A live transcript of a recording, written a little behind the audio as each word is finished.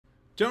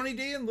Tony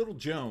D and Little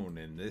Joan,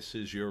 and this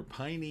is your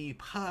Piney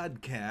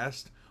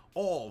podcast,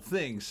 all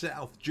things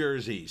South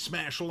Jersey.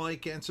 Smash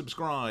like and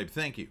subscribe.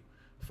 Thank you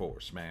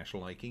for smash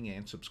liking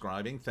and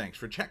subscribing. Thanks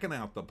for checking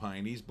out the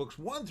Pineys, books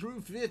 1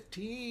 through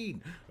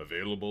 15,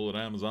 available at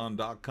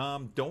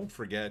Amazon.com. Don't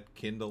forget,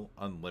 Kindle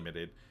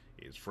Unlimited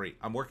is free.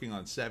 I'm working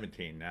on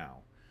 17 now.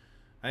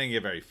 I didn't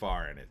get very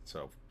far in it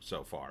so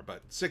far,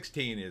 but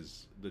 16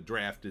 is, the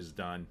draft is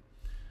done.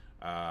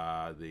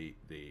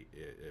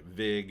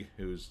 Vig,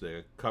 who's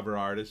the cover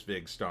artist,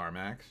 Vig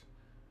Starmax,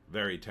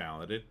 very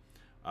talented.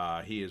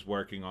 He is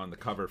working on the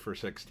cover for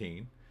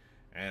 16,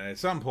 and at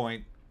some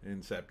point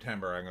in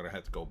September, I'm going to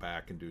have to go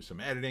back and do some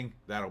editing.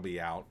 That'll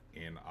be out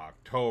in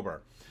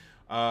October.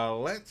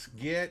 Let's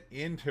get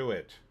into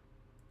it.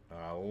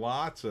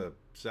 Lots of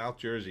South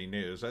Jersey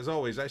news. As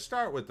always, I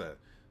start with the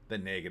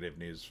negative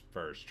news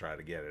first, try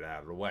to get it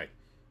out of the way,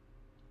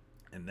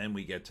 and then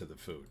we get to the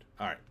food.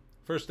 All right,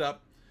 first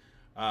up,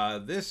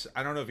 this,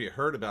 I don't know if you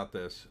heard about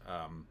this.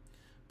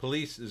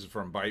 Police, this is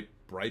from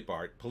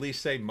Breitbart. Police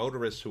say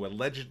motorists who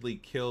allegedly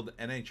killed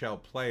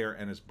NHL player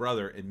and his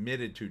brother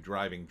admitted to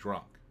driving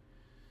drunk.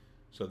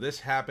 So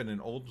this happened in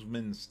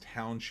Oldman's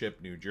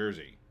Township, New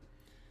Jersey.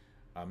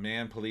 A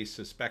man police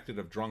suspected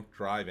of drunk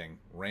driving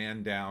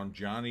ran down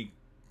Johnny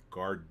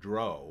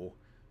Gaudreau,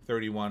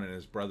 31, and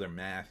his brother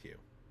Matthew.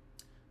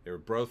 They were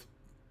both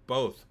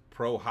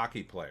pro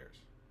hockey players.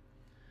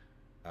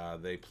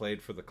 They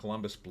played for the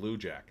Columbus Blue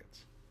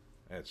Jackets.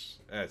 That's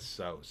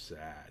so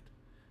sad.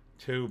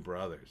 Two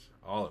brothers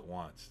all at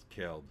once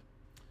killed.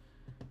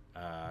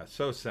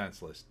 So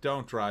senseless.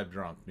 Don't drive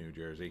drunk, New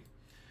Jersey.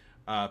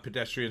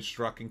 Pedestrian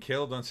struck and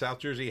killed on South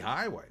Jersey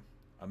Highway.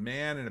 A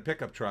man in a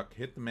pickup truck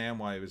hit the man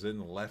while he was in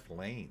the left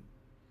lane.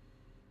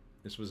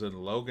 This was in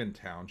Logan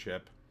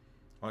Township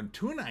on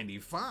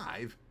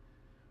 295.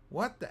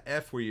 What the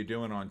F were you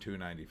doing on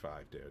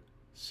 295, dude?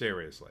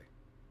 Seriously.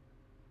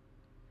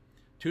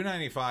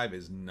 295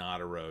 is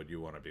not a road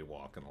you want to be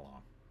walking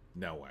along.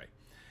 No way.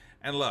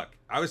 And look,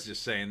 I was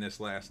just saying this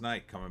last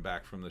night coming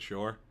back from the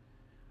shore.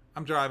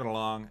 I'm driving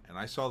along and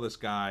I saw this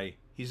guy.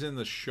 He's in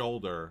the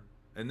shoulder,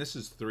 and this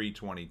is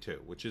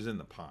 322, which is in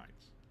the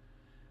Pines.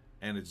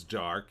 And it's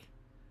dark.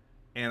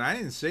 And I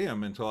didn't see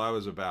him until I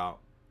was about,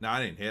 no,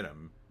 I didn't hit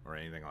him or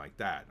anything like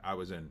that. I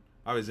was in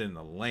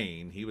the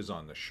lane. He was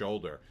on the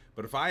shoulder.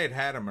 But if I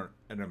had an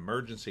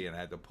emergency and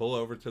had to pull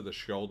over to the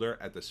shoulder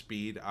at the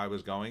speed I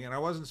was going, and I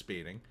wasn't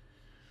speeding,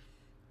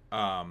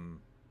 and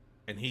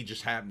he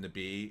just happened to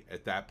be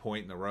at that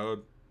point in the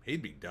road,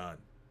 he'd be done.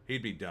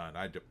 He'd be done.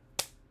 I'd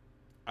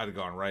have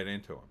gone right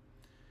into him.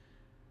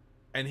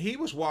 And he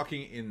was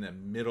walking in the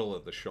middle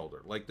of the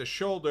shoulder. Like, the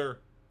shoulder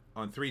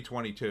on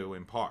 322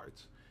 in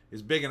parts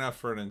is big enough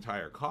for an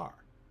entire car.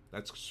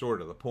 That's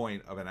sort of the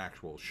point of an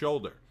actual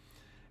shoulder.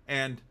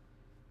 And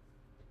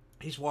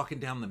he's walking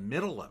down the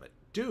middle of it.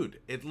 Dude,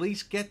 at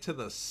least get to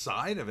the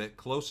side of it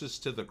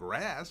closest to the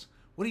grass.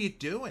 What are you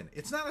doing?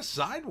 It's not a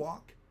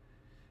sidewalk.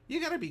 You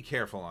got to be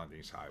careful on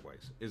these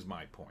highways, is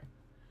my point.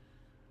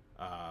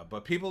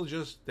 But people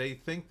just, they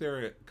think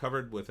they're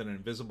covered with an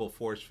invisible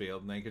force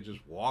field and they could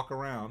just walk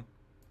around.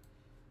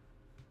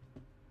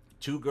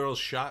 2 girls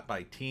shot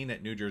by teen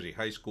at New Jersey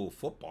high school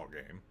football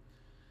game.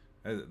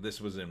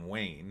 This was in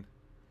Wayne.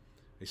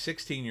 A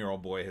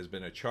 16-year-old boy has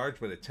been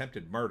charged with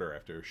attempted murder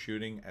after a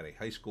shooting at a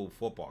high school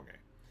football game.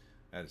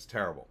 That is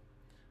terrible.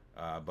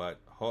 But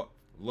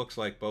looks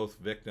like both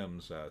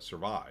victims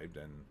survived,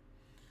 and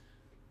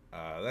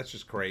that's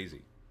just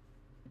crazy.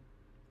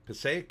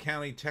 Passaic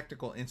County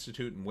Technical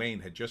Institute in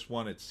Wayne had just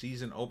won its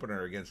season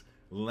opener against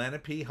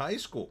Lenape High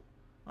School.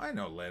 I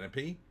know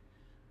Lenape.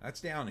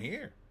 That's down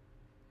here.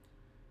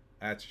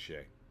 That's a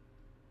shame.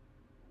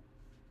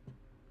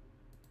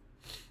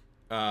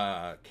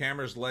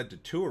 Cameras led to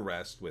 2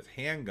 arrests with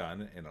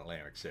handgun in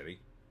Atlantic City.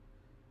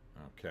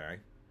 Okay.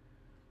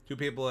 2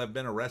 people have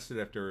been arrested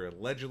after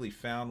allegedly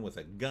found with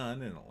a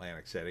gun in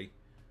Atlantic City.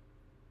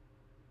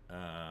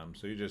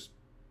 So you just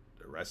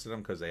arrested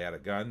them because they had a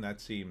gun? That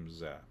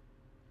seems a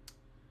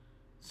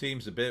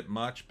bit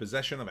much.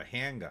 Possession of a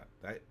handgun.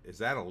 Is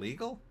that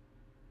illegal?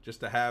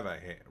 Just to have a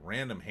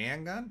random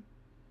handgun?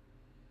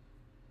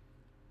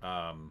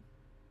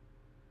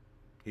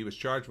 He was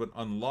charged with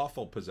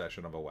unlawful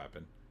possession of a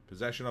weapon.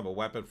 Possession of a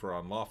weapon for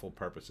unlawful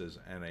purposes,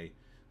 and a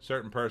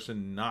certain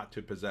person not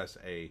to possess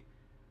a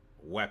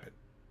weapon.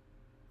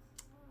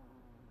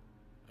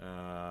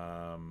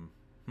 I'm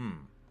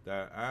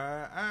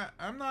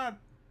not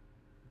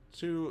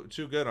too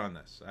good on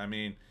this. I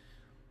mean,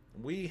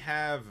 we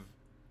have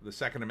the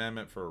Second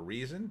Amendment for a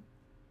reason.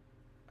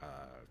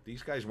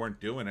 These guys weren't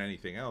doing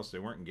anything else. They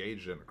weren't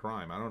engaged in a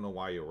crime. I don't know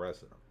why you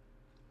arrested them.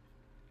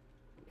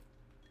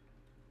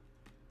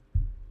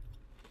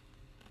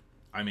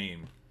 I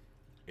mean,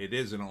 it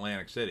is in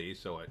Atlantic City,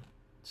 so it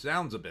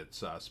sounds a bit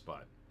sus,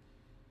 but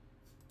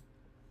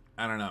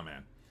I don't know,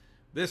 man.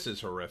 This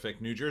is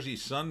horrific. New Jersey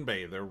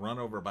sunbather run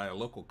over by a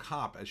local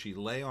cop as she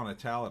lay on a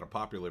towel at a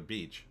popular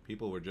beach.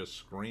 People were just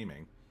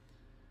screaming.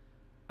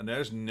 And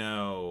there's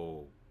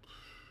no...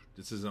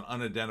 This is an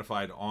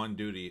unidentified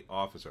on-duty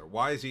officer.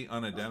 Why is he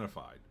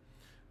unidentified?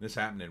 This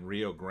happened in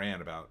Rio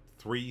Grande about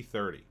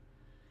 3:30.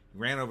 He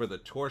ran over the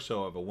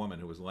torso of a woman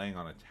who was laying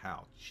on a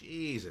towel.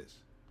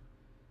 Jesus.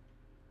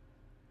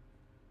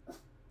 What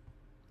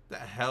the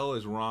hell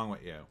is wrong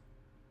with you?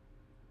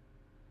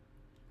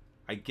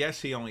 I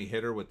guess he only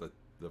hit her with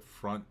the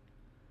front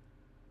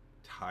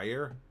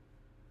tire.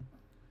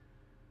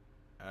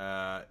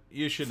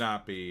 You should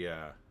not be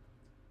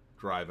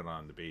driving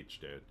on the beach,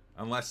 dude.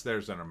 Unless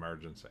there's an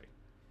emergency.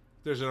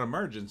 If there's an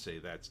emergency,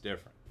 that's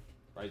different.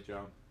 Right,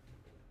 John?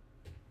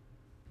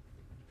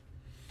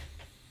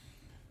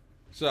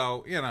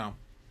 So, you know,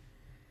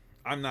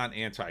 I'm not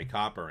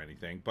anti-cop or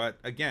anything, but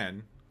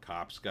again,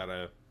 cops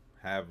gotta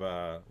have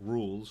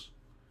rules.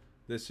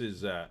 This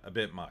is a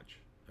bit much.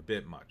 A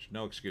bit much.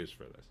 No excuse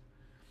for this.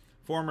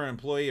 Former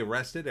employee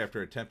arrested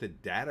after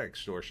attempted data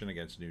extortion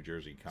against New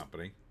Jersey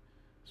company.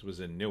 This was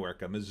in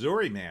Newark. A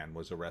Missouri man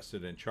was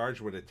arrested and charged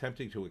with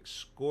attempting to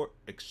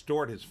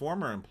extort his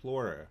former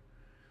employer,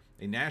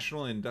 a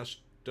national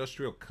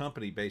industrial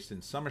company based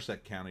in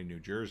Somerset County, New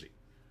Jersey.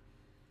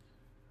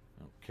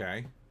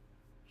 Okay.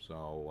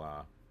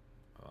 So,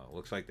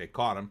 looks like they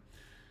caught him.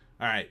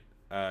 All right.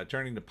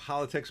 Turning to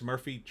politics,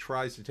 Murphy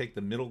tries to take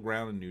the middle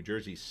ground in New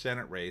Jersey's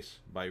Senate race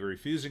by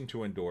refusing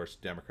to endorse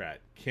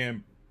Democrat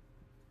Kim.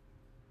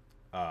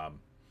 I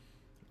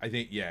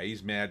think, yeah,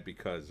 he's mad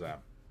because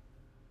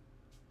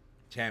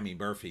Tammy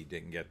Murphy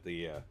didn't get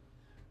the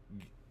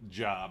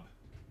job.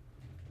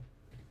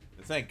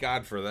 Thank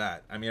God for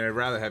that. I mean, I'd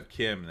rather have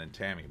Kim than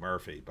Tammy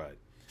Murphy, but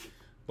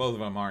both of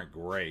them aren't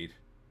great.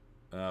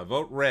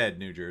 Vote red,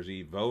 New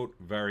Jersey. Vote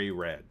very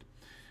red.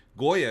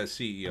 Goya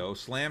CEO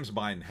slams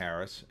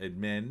Biden-Harris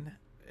admin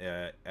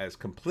as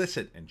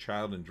complicit in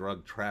child and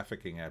drug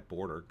trafficking at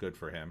border. Good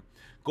for him.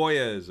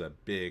 Goya is a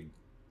big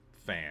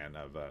fan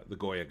of the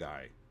Goya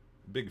guy.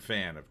 Big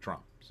fan of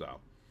Trump. So,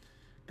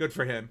 good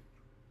for him.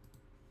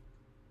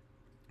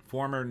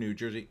 Former New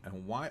Jersey.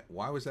 And why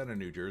was that a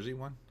New Jersey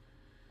one?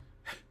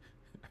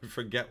 I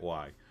forget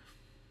why.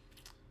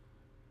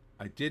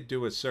 I did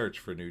do a search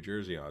for New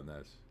Jersey on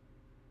this.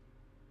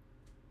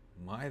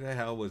 Why the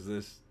hell was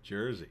this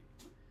Jersey?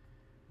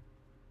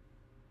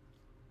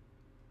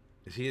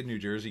 Is he a New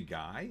Jersey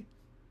guy?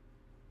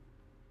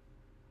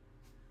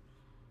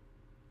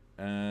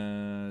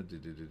 I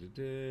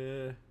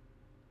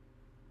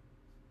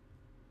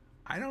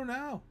don't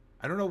know.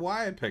 I don't know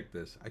why I picked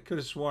this. I could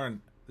have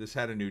sworn this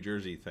had a New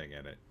Jersey thing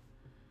in it.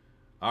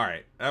 All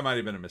right. That might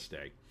have been a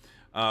mistake.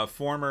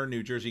 Former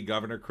New Jersey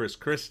Governor Chris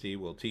Christie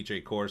will teach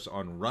a course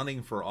on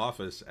running for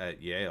office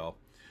at Yale.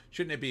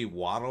 Shouldn't it be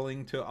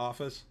waddling to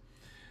office?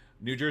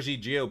 New Jersey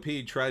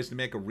GOP tries to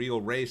make a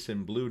real race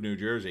in blue New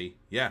Jersey.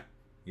 Yeah,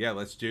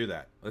 let's do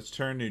that. Let's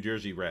turn New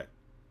Jersey red.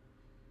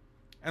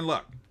 And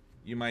look,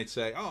 you might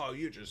say, oh,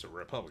 you're just a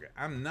Republican.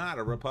 I'm not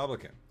a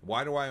Republican.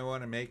 Why do I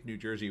want to make New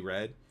Jersey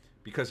red?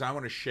 Because I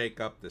want to shake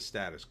up the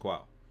status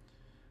quo.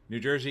 New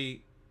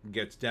Jersey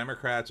gets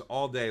Democrats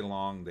all day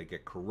long. They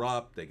get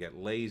corrupt. They get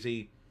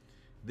lazy.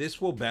 This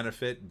will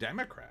benefit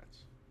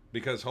Democrats.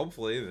 Because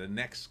hopefully the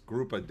next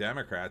group of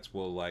Democrats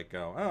will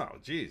go, oh,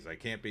 geez, I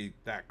can't be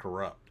that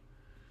corrupt.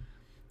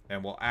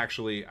 And will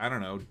actually, I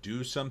don't know,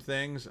 do some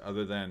things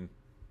other than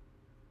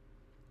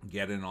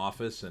get in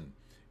office and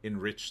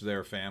enrich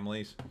their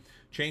families.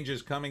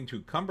 Changes coming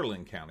to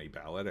Cumberland County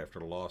ballot after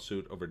a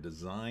lawsuit over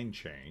design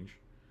change.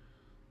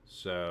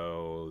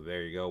 So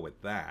there you go with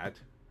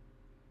that.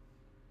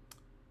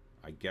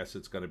 I guess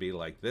it's going to be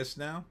like this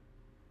now.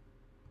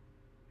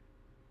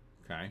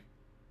 Okay.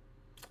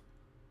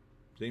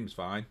 Seems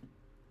fine.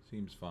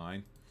 Seems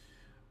fine.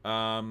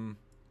 $1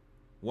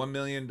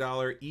 million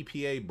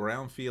EPA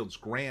Brownfields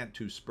grant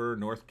to spur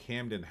North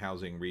Camden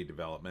housing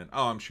redevelopment.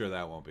 Oh, I'm sure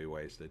that won't be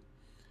wasted.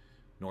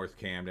 North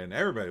Camden.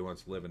 Everybody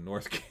wants to live in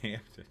North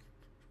Camden.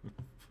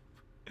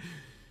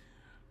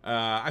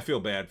 I feel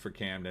bad for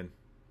Camden.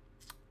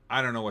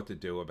 I don't know what to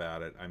do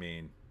about it. I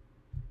mean,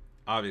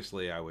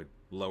 obviously I would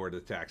lower the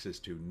taxes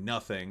to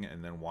nothing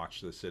and then watch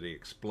the city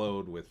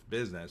explode with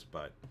business,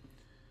 but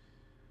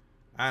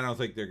I don't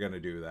think they're going to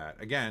do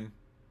that. Again,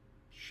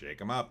 shake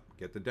them up.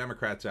 Get the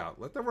Democrats out.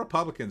 Let the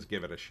Republicans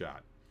give it a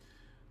shot.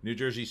 New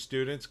Jersey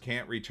students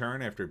can't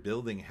return after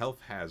building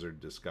health hazard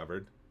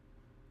discovered.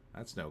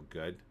 That's no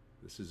good.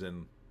 This is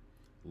in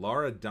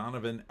Laura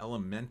Donovan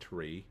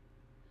Elementary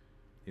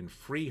in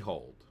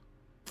Freehold.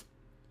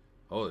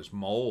 Oh, there's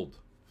mold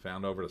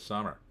found over the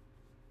summer.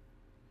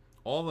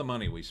 All the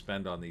money we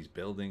spend on these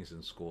buildings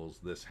and schools,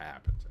 this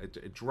happens.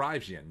 It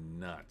drives you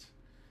nuts.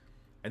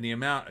 And the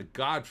amount,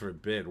 God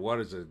forbid, what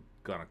is it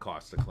going to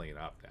cost to clean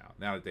up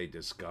now that they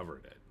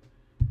discovered it?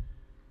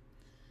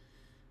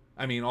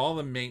 I mean, all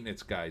the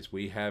maintenance guys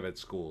we have at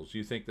schools,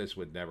 you think this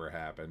would never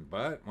happen,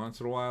 but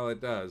once in a while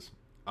it does.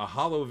 A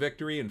hollow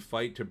victory in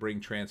fight to bring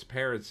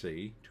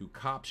transparency to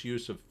cops'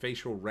 use of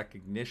facial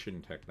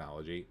recognition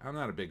technology. I'm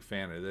not a big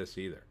fan of this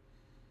either.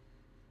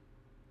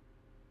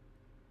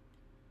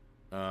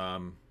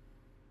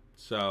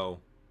 So,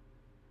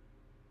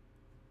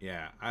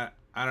 yeah,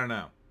 I don't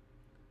know.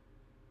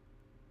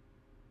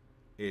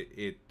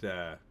 It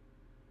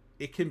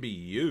it can be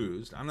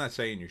used. I'm not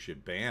saying you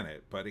should ban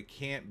it, but it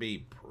can't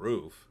be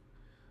proof.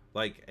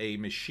 Like a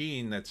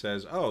machine that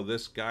says, oh,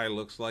 this guy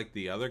looks like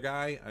the other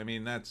guy. I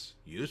mean, that's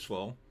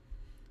useful,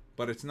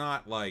 but it's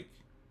not like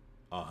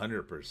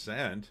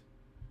 100%,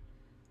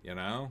 you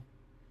know?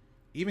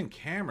 Even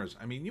cameras.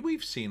 I mean,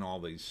 we've seen all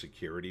these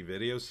security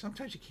videos.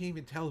 Sometimes you can't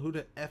even tell who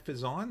the F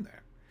is on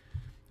there.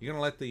 You're going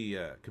to let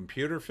the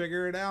computer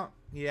figure it out?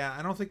 Yeah,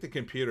 I don't think the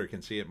computer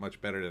can see it much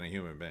better than a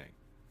human being.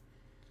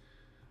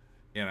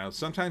 You know,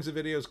 sometimes the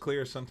video is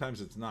clear,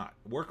 sometimes it's not.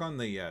 Work on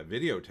the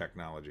video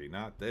technology,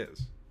 not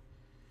this.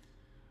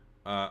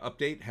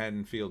 Update: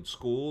 Haddonfield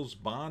Schools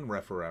bond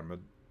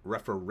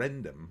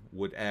referendum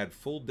would add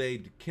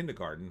full-day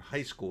kindergarten,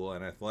 high school,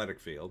 and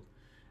athletic field,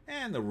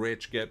 and the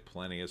rich get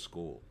plenty of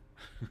school.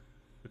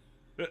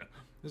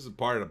 This is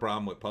part of the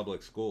problem with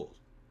public schools.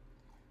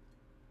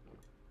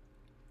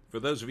 For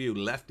those of you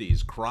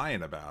lefties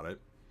crying about it,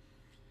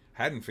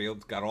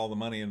 Haddonfield's got all the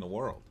money in the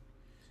world.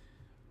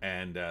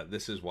 And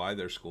this is why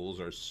their schools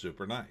are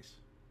super nice.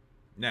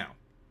 Now,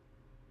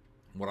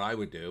 what I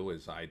would do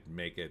is I'd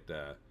make it,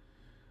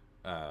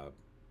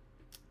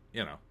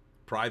 you know,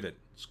 private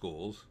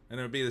schools, and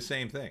it would be the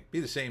same thing. Be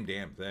the same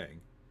damn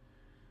thing.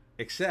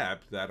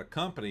 Except that a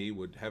company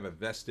would have a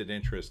vested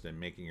interest in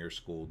making your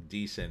school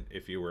decent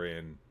if you were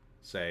in,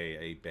 say,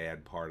 a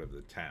bad part of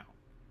the town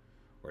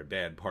or a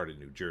bad part of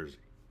New Jersey.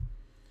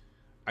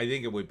 I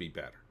think it would be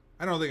better.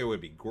 I don't think it would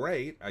be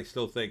great. I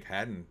still think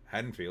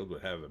Haddonfield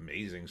would have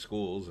amazing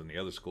schools and the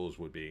other schools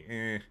would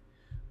be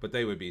but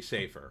they would be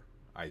safer,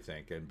 I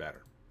think, and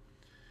better.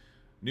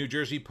 New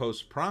Jersey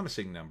posts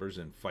promising numbers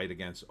in fight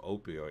against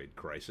opioid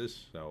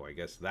crisis, so I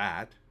guess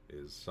that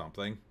is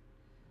something.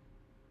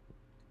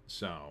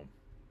 So,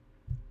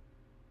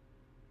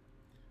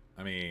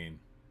 I mean,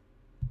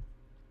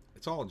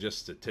 it's all just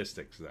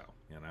statistics, though,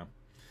 you know.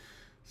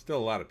 Still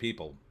a lot of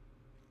people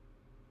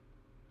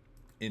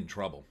in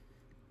trouble.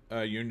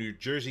 Your New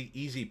Jersey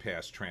Easy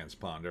Pass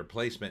transponder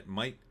placement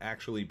might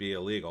actually be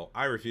illegal.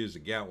 I refuse to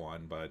get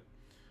one, but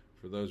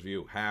for those of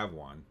you who have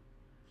one,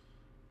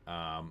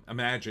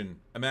 imagine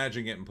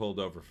getting pulled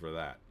over for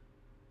that.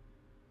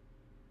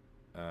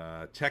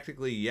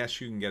 Technically,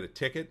 yes, you can get a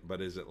ticket, but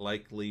is it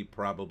likely?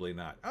 Probably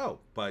not. Oh,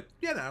 but,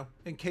 you know,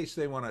 in case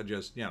they want to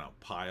just, you know,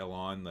 pile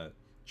on the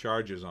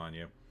charges on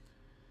you.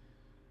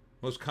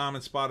 Most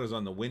common spot is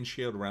on the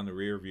windshield around the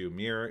rear view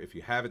mirror. If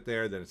you have it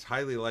there, then it's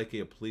highly likely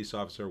a police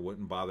officer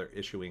wouldn't bother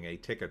issuing a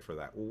ticket for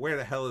that. Well, where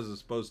the hell is it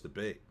supposed to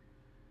be?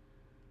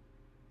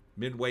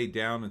 Midway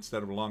down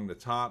instead of along the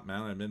top,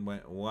 mounted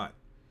midway, what?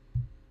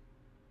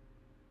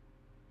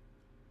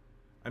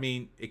 I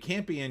mean, it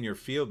can't be in your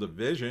field of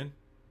vision.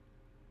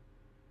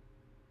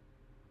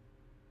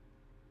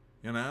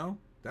 You know?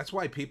 That's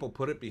why people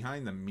put it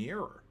behind the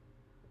mirror.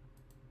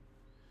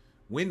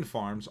 Wind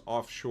farms,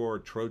 offshore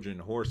Trojan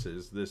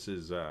horses. This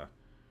is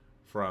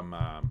from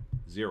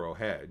Zero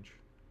Hedge.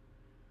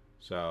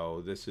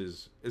 So this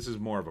is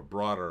more of a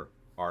broader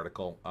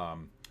article.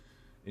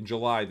 In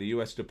July, the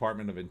U.S.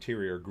 Department of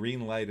Interior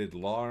green-lighted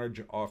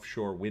large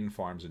offshore wind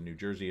farms in New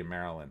Jersey and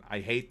Maryland. I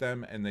hate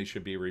them, and they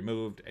should be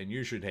removed, and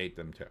you should hate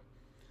them too.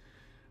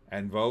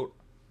 And vote.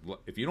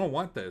 If you don't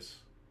want this,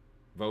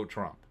 vote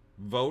Trump.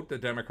 Vote the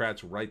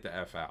Democrats right the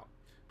F out.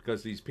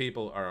 Because these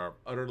people are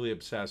utterly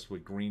obsessed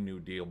with Green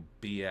New Deal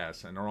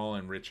BS, and they're all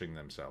enriching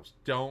themselves.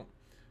 Don't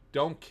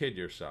kid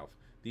yourself.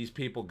 These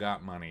people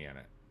got money in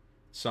it.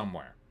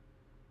 Somewhere.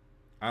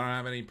 I don't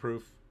have any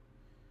proof.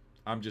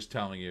 I'm just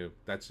telling you,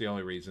 that's the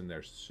only reason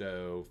they're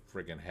so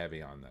friggin'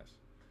 heavy on this.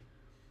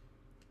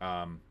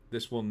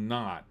 This will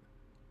not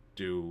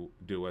do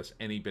us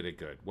any bit of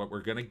good. What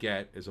we're gonna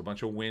get is a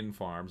bunch of wind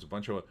farms, a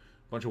bunch of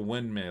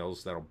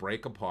windmills that'll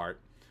break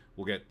apart.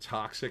 We'll get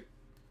toxic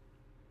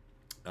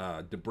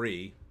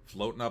debris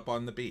floating up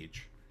on the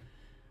beach,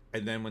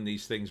 and then when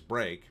these things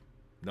break,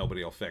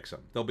 nobody will fix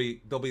them. They'll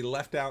be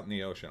left out in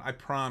the ocean. I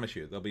promise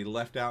you, they'll be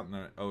left out in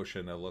the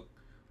ocean. They'll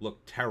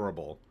look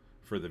terrible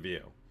for the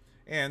view.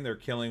 And they're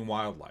killing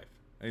wildlife.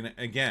 And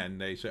again,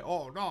 they say,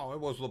 oh, no, it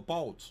was the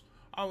boats.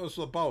 Oh, it was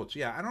the boats.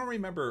 Yeah, I don't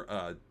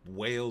remember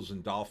whales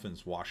and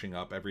dolphins washing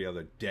up every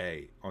other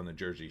day on the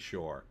Jersey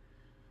Shore.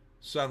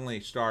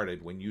 Suddenly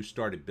started when you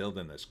started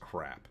building this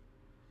crap.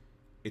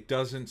 It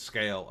doesn't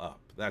scale up.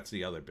 That's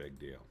the other big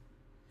deal.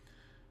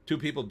 2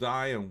 people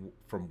die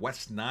from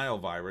West Nile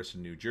virus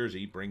in New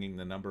Jersey, bringing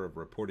the number of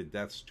reported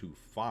deaths to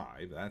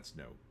 5. That's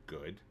no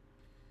good.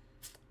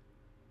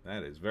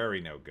 That is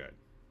very no good.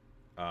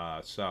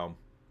 So,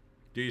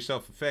 do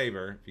yourself a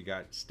favor. If you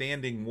got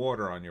standing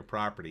water on your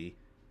property,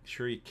 make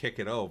sure you kick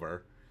it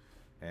over.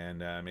 And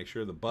make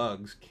sure the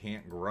bugs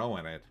can't grow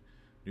in it.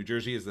 New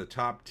Jersey is the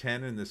top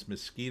 10 in this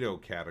mosquito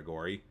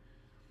category.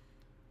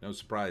 No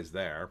surprise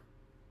there.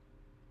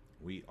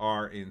 We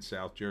are in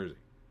South Jersey.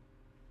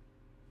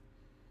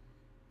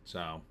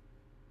 So,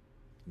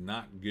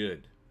 not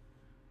good.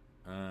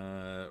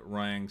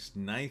 Ranks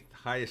 9th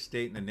highest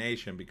state in the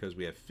nation because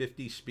we have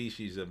 50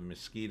 species of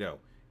mosquito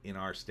in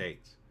our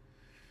states.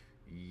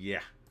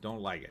 Yeah,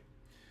 don't like it.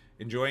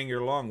 Enjoying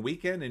your long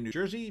weekend in New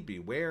Jersey?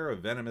 Beware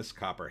of venomous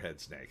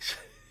copperhead snakes.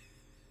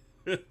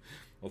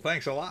 Well,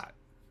 thanks a lot.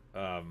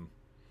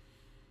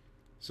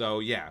 So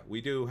yeah,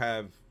 we do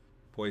have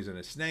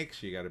poisonous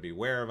snakes. You got to be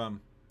aware of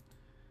them.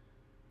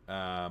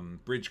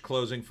 Bridge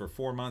closing for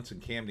 4 months in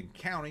Camden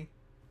County.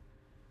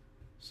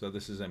 So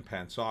this is in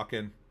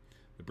Pansauken.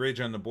 The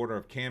bridge on the border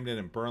of Camden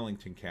and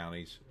Burlington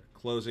counties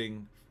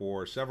closing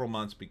for several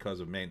months because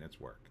of maintenance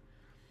work.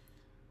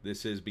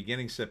 This is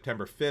beginning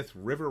September 5th.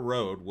 River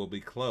Road will be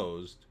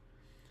closed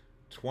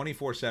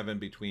 24/7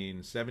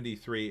 between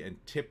 73 and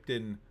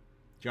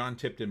John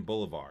Tipton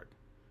Boulevard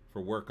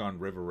for work on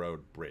River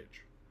Road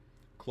Bridge.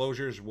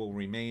 Closures will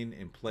remain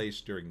in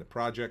place during the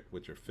project,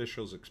 which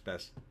officials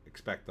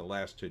expect to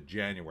last to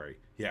January.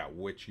 Yeah,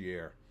 which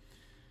year?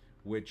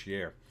 Which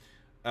year?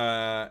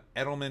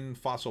 Edelman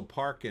Fossil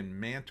Park and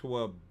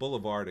Mantua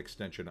Boulevard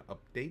extension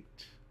update.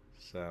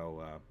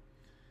 So,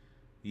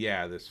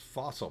 yeah, this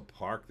Fossil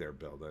Park they're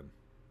building.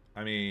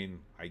 I mean,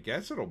 I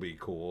guess it'll be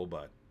cool,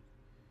 but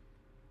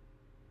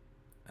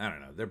I don't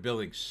know. They're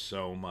building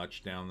so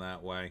much down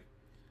that way.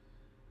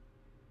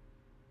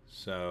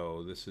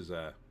 So, this is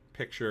a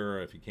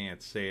picture, if you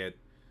can't see it,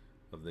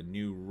 of the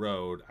new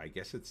road. I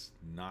guess it's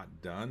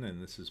not done,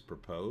 and this is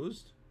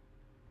proposed.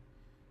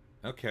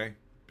 Okay,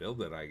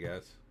 build it, I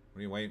guess. What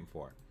are you waiting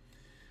for?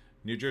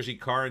 New Jersey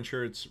car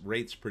insurance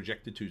rates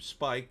projected to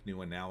spike,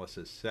 new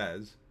analysis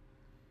says.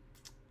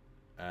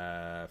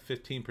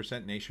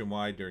 15%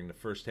 nationwide during the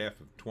first half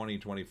of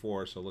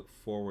 2024, so look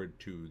forward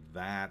to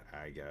that,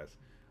 I guess.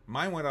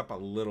 Mine went up a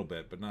little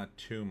bit, but not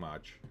too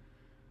much.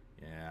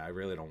 Yeah, I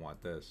really don't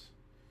want this.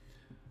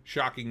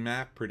 Shocking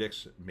map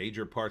predicts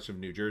major parts of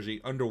New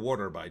Jersey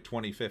underwater by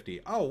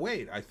 2050. Oh,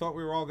 wait, I thought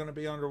we were all going to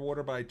be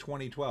underwater by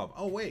 2012.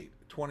 Oh, wait,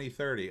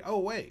 2030. Oh,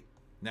 wait,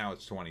 now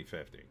it's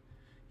 2050.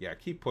 Yeah,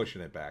 keep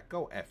pushing it back.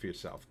 Go F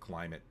yourself,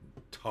 climate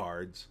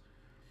tards.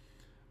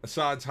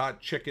 Assad's Hot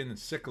Chicken in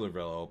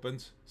Sicklerville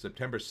opens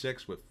September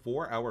 6th with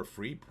 4-hour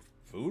free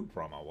food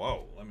promo.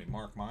 Whoa, let me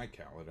mark my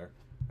calendar.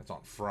 That's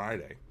on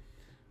Friday.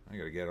 I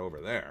got to get over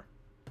there.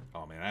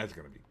 Oh, man, it's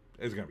going to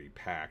be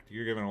packed.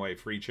 You're giving away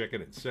free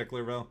chicken in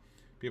Sicklerville.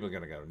 People are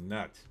going to go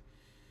nuts.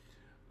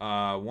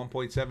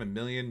 1.7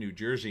 million New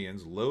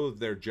Jerseyans loathe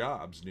their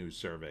jobs, news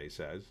survey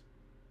says.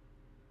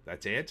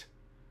 That's it?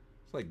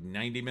 It's like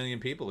 90 million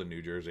people in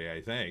New Jersey,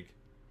 I think.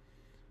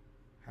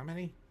 How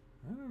many?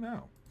 I don't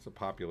know. It's the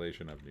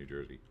population of New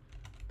Jersey.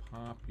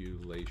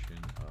 Population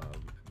of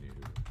New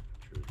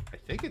Jersey. I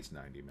think it's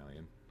 90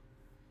 million.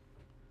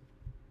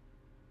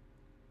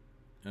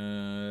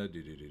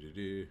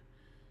 9.3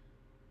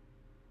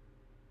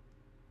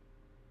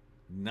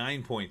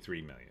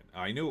 million.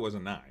 I knew it was a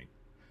 9.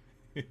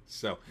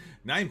 So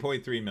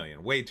 9.3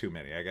 million. Way too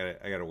many. I got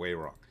it way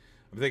wrong.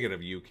 I'm thinking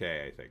of UK,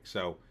 I think.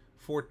 So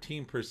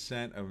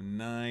 14% of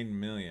 9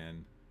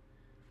 million.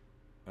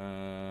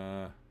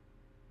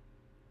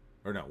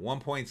 Or no,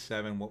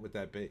 1.7. What would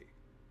that be?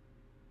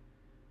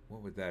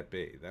 What would that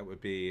be? That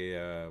would be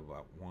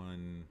what,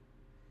 1/9.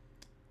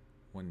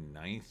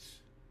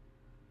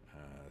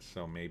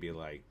 So maybe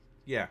like,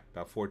 yeah,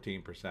 about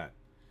 14%.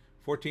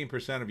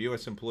 14% of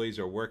U.S. employees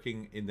are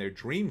working in their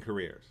dream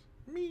careers.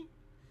 Me.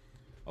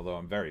 Although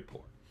I'm very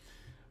poor.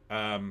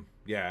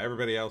 Yeah,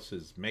 everybody else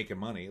is making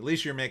money. At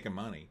least you're making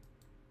money.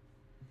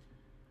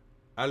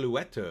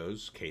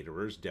 Alueto's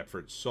Caterers,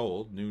 Deptford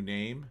sold. New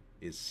name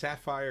is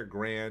Sapphire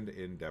Grand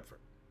in Deptford.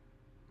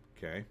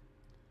 Okay.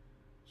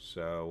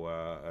 So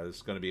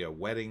it's going to be a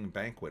wedding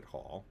banquet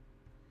hall.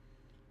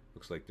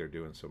 Looks like they're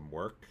doing some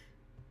work.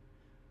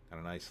 Got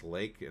a nice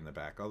lake in the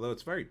back, although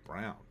it's very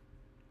brown.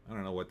 I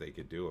don't know what they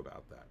could do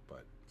about that,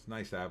 but it's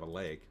nice to have a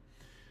lake.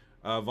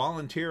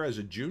 Volunteer as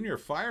a junior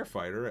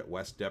firefighter at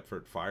West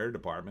Deptford Fire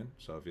Department.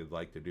 So if you'd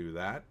like to do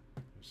that,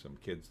 there's some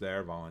kids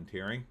there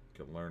volunteering.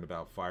 You can learn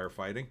about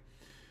firefighting.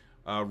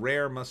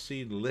 Rare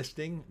must-see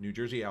listing, New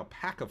Jersey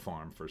alpaca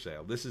farm for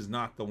sale. This is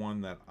not the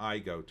one that I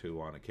go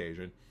to on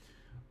occasion.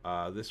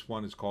 This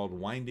one is called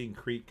Winding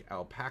Creek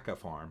Alpaca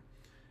Farm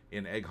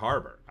in Egg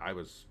Harbor.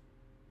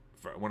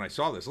 When I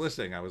saw this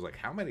listing, I was like,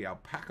 how many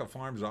alpaca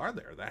farms are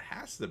there? That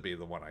has to be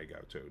the one I go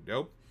to.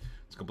 Nope.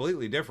 It's a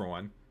completely different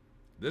one.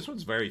 This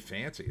one's very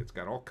fancy. It's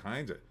got all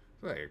kinds of,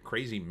 it's like a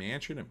crazy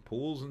mansion and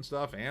pools and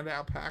stuff and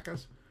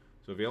alpacas.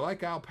 So if you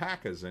like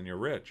alpacas and you're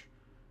rich,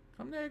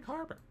 come to Egg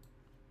Harbor.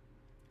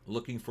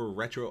 Looking for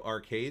retro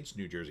arcades?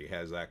 New Jersey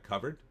has that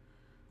covered.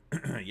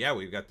 Yeah,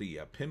 we've got the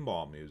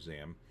Pinball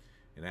Museum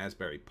in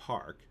Asbury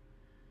Park.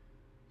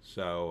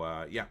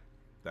 So, yeah,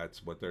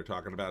 that's what they're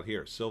talking about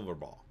here. Silver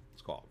Ball,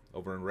 it's called.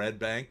 Over in Red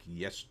Bank,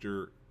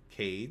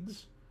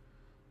 Yestercades.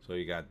 So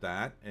you got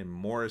that. In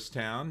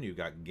Morristown, you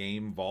got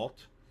Game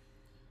Vault.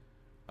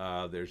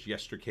 There's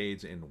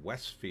Yestercades in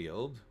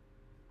Westfield.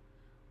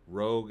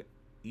 Rogue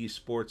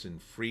Esports in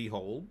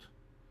Freehold.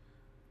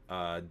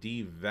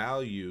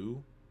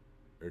 Delview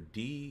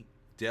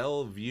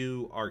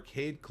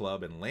Arcade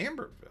Club in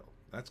Lambertville.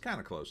 That's kind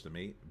of close to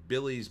me.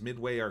 Billy's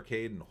Midway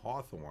Arcade in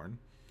Hawthorne.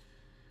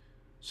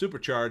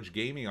 Supercharged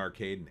Gaming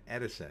Arcade in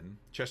Edison.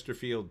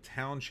 Chesterfield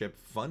Township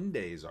Fun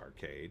Days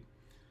Arcade.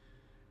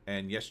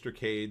 And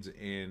Yestercades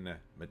in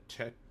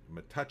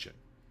Metuchen.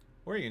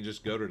 or you can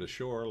just go to the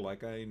shore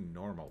like a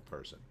normal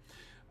person.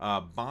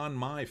 Bon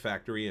Mai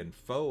Factory in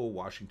Pho,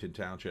 Washington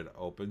Township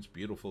opens.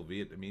 Beautiful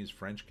Vietnamese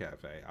French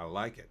cafe. I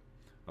like it.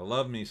 I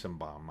love me some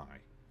Bon Mai.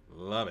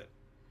 Love it.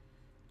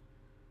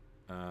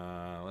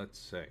 Let's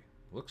see.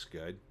 Looks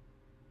good.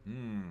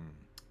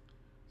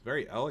 It's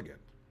very elegant,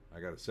 I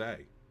gotta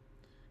say.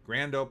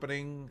 Grand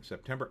opening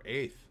September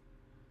 8th.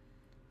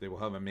 They will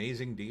have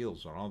amazing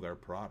deals on all their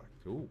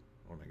product. Ooh,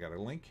 well, I got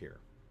a link here.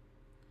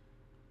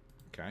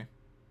 Okay.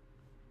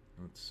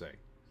 Let's see.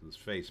 This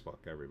is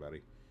Facebook,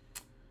 everybody.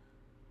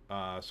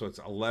 So it's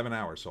 11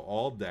 hours, so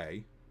all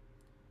day.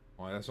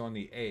 Well, that's on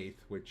the 8th,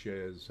 which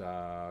is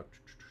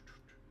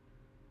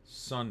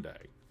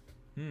Sunday.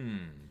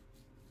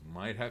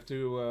 Might have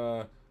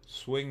to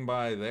swing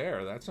by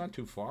there. That's not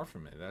too far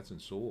from me. That's in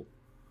Seoul.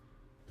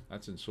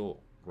 That's in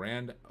Seoul.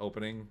 Grand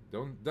opening.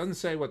 Doesn't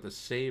say what the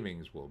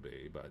savings will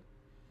be, but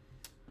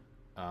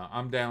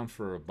I'm down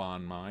for a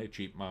Bon Mai, a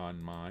cheap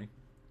Bon Mai,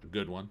 a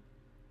good one.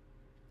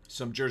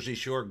 Some Jersey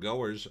Shore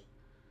goers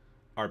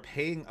are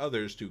paying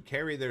others to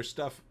carry their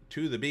stuff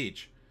to the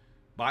beach,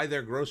 buy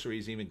their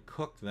groceries, even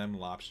cook them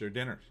lobster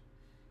dinners.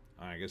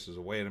 I guess it's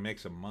a way to make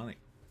some money.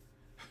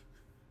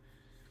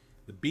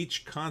 The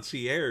beach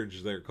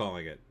concierge, they're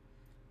calling it.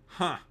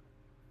 Huh.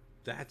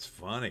 That's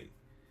funny.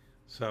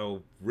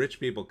 So rich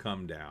people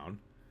come down,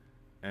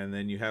 and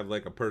then you have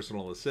like a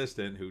personal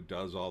assistant who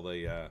does all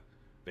the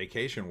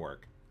vacation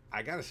work.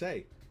 I gotta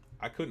say,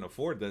 I couldn't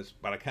afford this,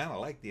 but I kind of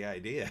like the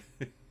idea.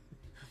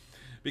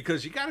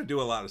 Because you got to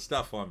do a lot of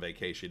stuff on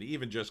vacation,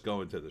 even just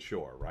going to the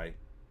shore, right?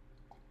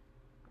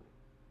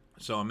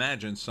 So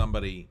imagine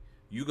somebody,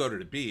 you go to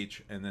the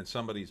beach, and then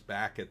somebody's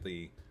back at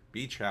the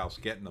beach house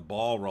getting the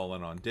ball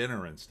rolling on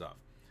dinner and stuff.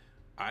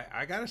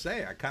 I got to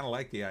say, I kind of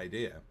like the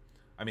idea.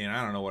 I mean,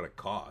 I don't know what it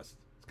costs.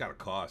 It's got to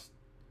cost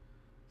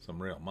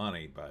some real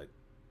money, but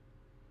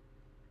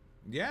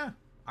yeah,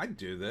 I'd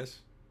do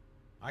this.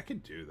 I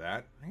could do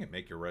that. I can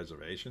make your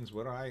reservations.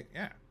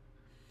 Yeah.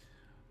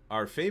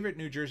 Our favorite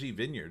New Jersey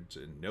vineyards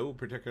in no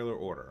particular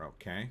order.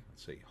 Okay,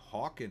 let's see.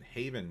 Hawk and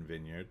Haven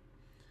Vineyard.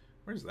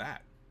 Where's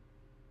that?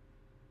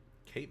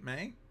 Cape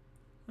May?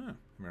 Huh,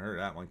 haven't heard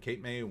of that one.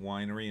 Cape May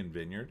Winery and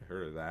Vineyard.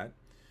 Heard of that.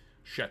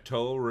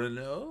 Chateau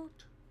Renaud,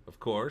 of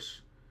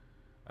course.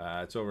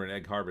 It's over in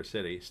Egg Harbor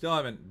City. Still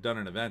haven't done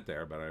an event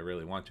there, but I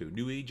really want to.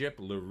 New Egypt,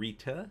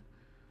 Loretta.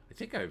 I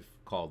think I've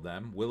called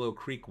them. Willow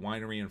Creek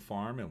Winery and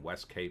Farm in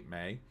West Cape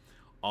May.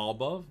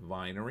 Alba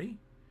Winery.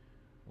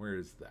 Where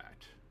is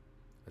that?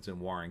 That's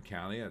in Warren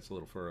County. That's a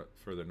little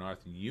further north.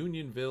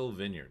 Unionville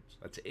Vineyards.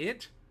 That's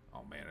it?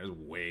 Oh, man, there's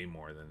way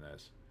more than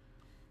this.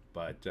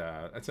 But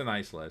that's a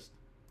nice list.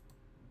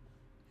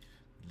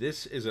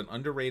 This is an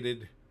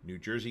underrated New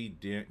Jersey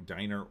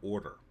diner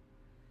order.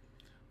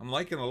 I'm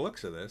liking the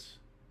looks of this.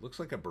 Looks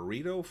like a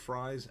burrito,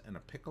 fries, and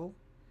a pickle.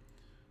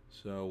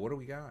 So what do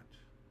we got?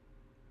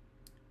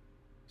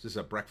 Is this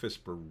a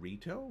breakfast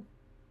burrito?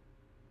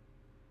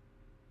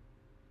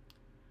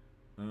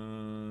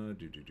 What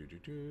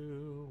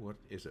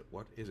is it?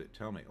 What is it?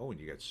 Tell me. Oh, and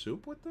you got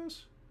soup with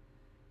this?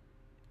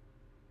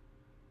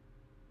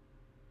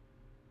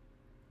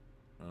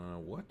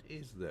 What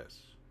is this?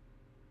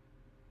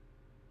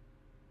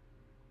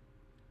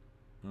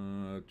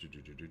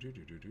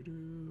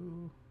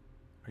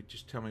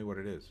 Just tell me what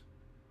it is.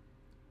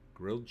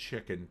 Grilled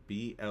chicken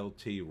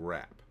BLT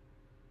wrap.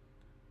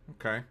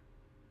 Okay.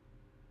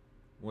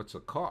 What's the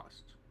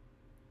cost?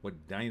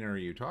 What diner are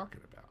you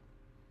talking about?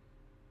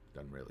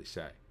 Doesn't really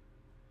say.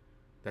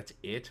 That's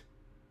it?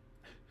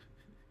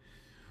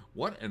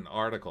 What an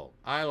article.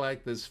 I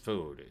like this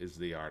food is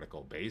the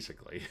article,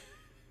 basically.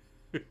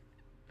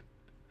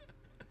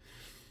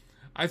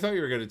 I thought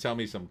you were going to tell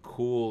me some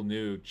cool,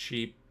 new,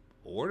 cheap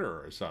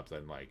order or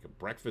something, like a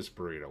breakfast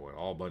burrito with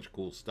all a bunch of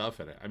cool stuff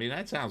in it. I mean,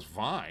 that sounds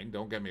fine.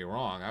 Don't get me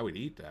wrong. I would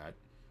eat that.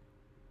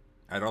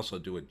 I'd also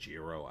do a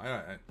gyro.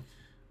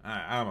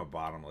 I'm a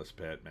bottomless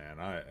pit, man.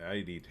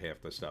 I'd eat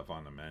half the stuff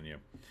on the menu.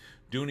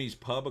 Dooney's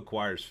Pub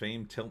acquires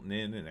famed Tilton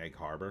Inn in Egg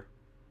Harbor.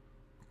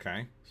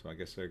 Okay, so I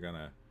guess they're going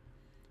to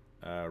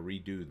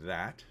redo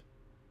that.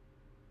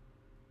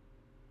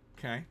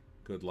 Okay,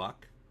 good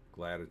luck.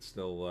 Glad it's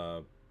still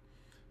a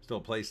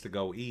place to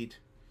go eat.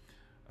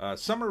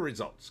 Summer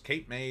results.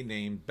 Cape May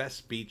named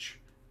best beach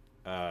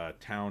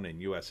town in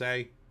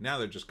USA. Now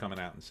they're just coming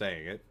out and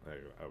saying it.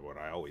 What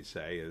I always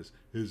say is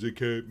it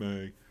Cape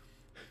May?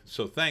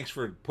 So thanks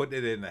for putting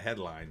it in the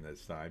headline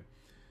this time.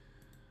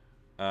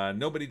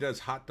 Nobody does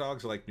hot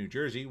dogs like New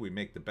Jersey. We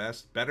make the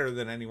best, better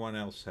than anyone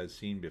else has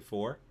seen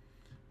before.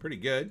 Pretty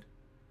good.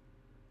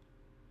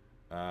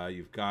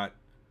 You've got,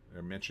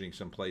 they're mentioning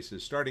some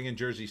places. Starting in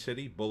Jersey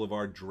City,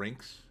 Boulevard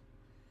Drinks.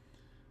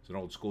 It's an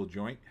old school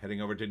joint.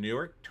 Heading over to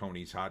Newark,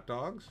 Tony's Hot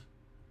Dogs.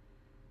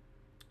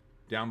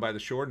 Down by the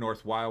shore,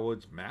 North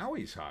Wildwood's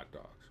Maui's Hot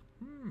Dogs.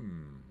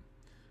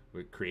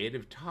 With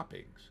creative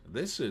toppings.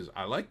 This is,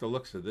 I like the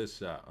looks of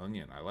this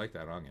onion. I like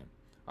that onion.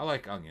 I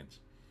like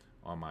onions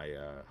on my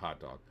hot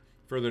dog.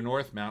 Further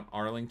north, Mount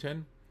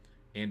Arlington,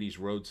 Andy's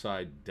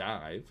Roadside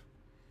Dive.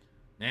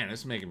 Man,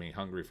 this is making me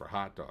hungry for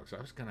hot dogs. I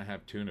was going to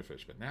have tuna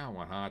fish, but now I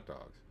want hot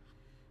dogs.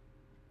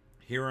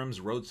 Hiram's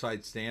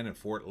Roadside Stand in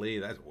Fort Lee.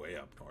 That's way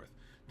up north.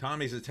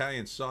 Tommy's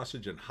Italian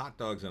Sausage and Hot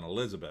Dogs in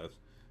Elizabeth.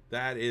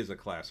 That is a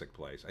classic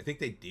place. I think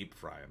they deep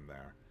fry them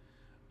there.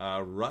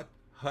 Rut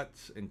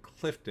Huts in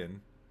Clifton.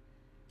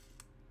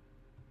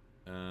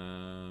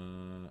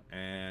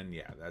 And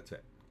yeah, that's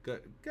it.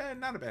 Good.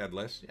 Not a bad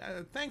list.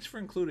 Thanks for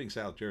including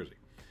South Jersey.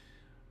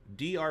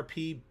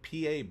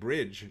 DRPPA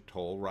Bridge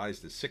toll rise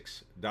to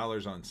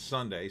 $6 on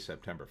Sunday,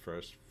 September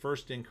 1st.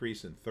 First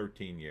increase in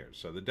 13 years.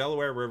 So the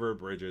Delaware River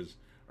bridges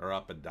are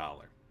up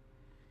 $1.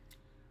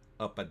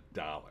 Up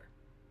 $1.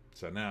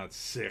 So now it's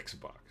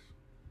 $6.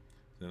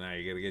 So now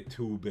you got to get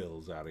 2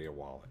 bills out of your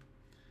wallet.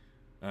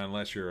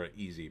 Unless you're an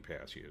Easy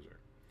Pass user.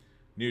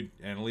 And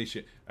at least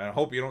I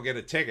hope you don't get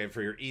a ticket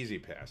for your Easy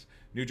Pass.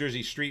 New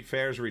Jersey street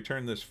fairs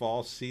return this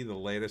fall. See the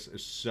latest.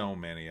 There's so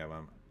many of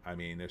them. I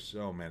mean, there's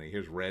so many.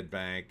 Here's Red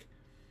Bank.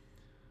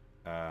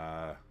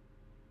 The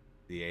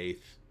 8th.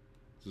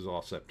 This is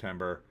all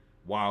September.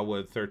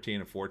 Wildwood,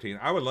 13 and 14.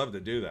 I would love to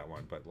do that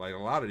one, but like a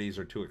lot of these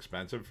are too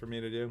expensive for me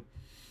to do.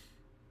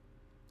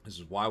 This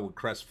is Wildwood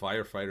Crest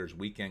Firefighters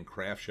Weekend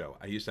Craft Show.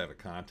 I used to have a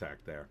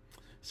contact there.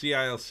 Sea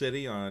Isle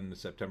City on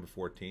September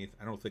 14th.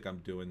 I don't think I'm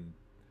doing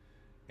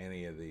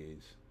any of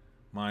these.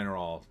 Mine are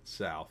all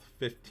south.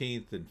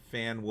 15th in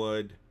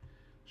Fanwood.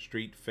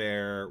 Street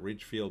Fair.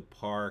 Ridgefield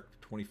Park.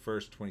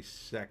 21st,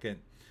 22nd.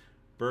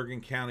 Bergen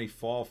County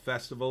Fall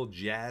Festival.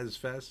 Jazz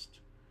Fest.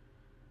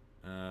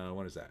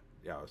 What is that?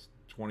 Yeah, it was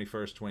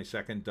 21st,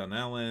 22nd.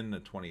 Dunellen, the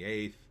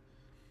 28th.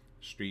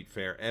 Street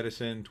Fair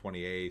Edison,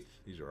 28th.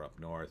 These are up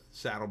north.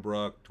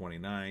 Saddlebrook,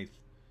 29th.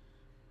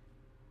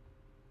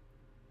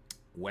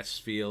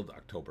 Westfield,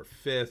 October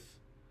 5th.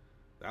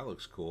 That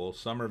looks cool.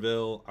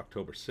 Somerville,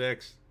 October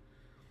 6th.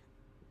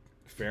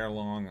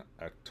 Fairlawn,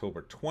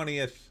 October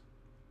 20th.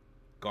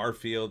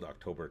 Garfield,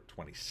 October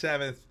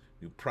 27th.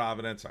 New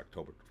Providence,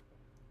 October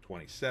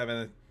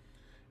 27th.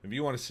 If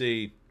you want to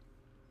see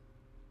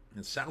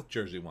the South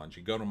Jersey ones,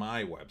 you go to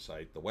my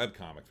website, the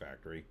Webcomic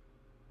Factory.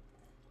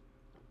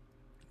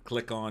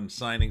 Click on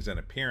signings and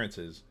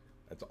appearances.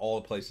 That's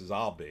all the places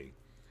I'll be.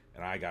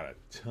 And I got a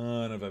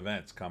ton of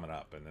events coming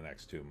up in the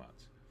next 2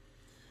 months.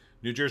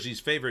 New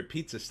Jersey's favorite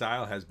pizza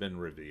style has been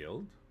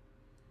revealed.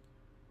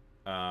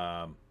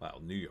 Well,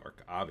 New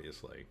York,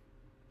 obviously.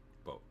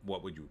 But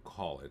what would you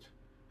call it?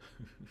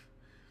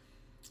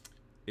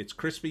 It's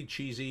crispy,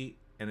 cheesy,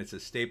 and it's a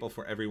staple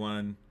for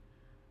everyone.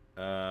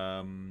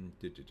 Yeah,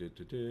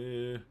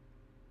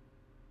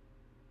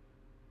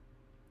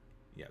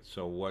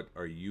 so what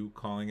are you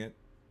calling it?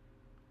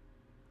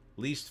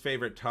 Least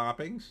favorite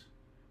toppings?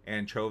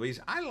 Anchovies.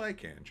 I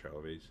like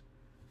anchovies.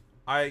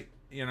 I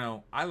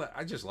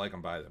just like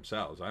them by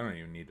themselves. I don't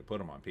even need to put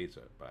them on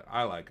pizza, but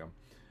I like them.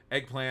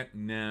 Eggplant,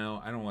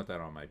 no, I don't want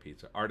that on my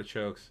pizza.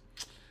 Artichokes,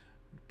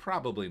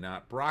 probably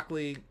not.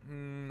 Broccoli,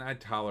 I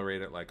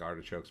tolerate it like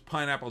artichokes.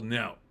 Pineapple,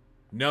 no.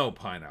 No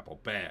pineapple,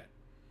 bad.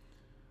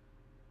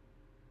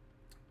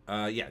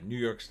 Yeah, New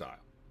York style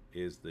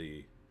is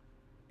the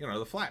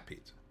flat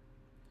pizza.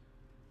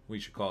 We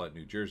should call it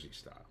New Jersey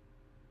style.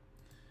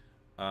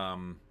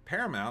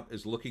 Paramount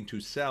is looking to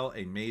sell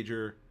a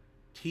major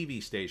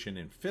TV station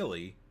in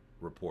Philly,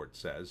 report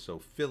says. So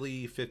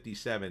Philly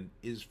 57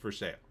 is for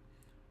sale.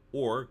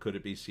 Or could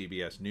it be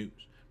CBS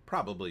News?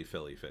 Probably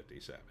Philly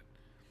 57.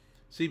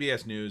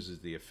 CBS News is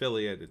the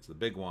affiliate. It's the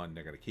big one.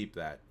 They're going to keep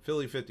that.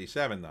 Philly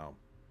 57, though,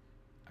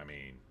 I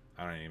mean,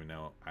 I don't even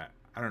know.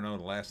 I don't know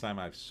the last time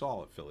I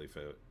saw a Philly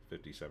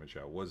 57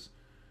 show. Was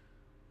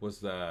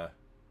the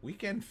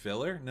Weekend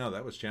Filler? No,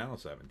 that was Channel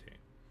 17.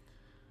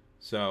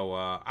 So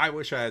I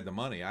wish I had the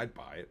money. I'd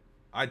buy it.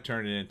 I'd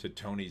turn it into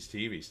Tony's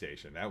TV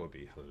station. That would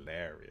be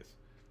hilarious.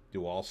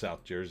 Do all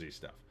South Jersey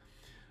stuff.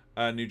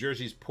 New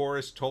Jersey's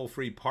poorest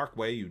toll-free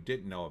parkway. You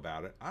didn't know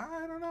about it.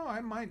 I don't know.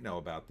 I might know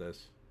about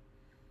this.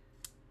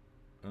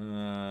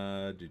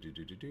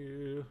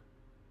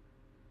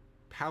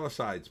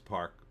 Palisades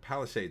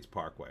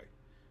Parkway.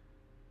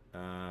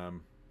 No,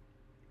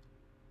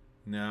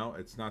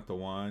 it's not the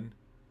one.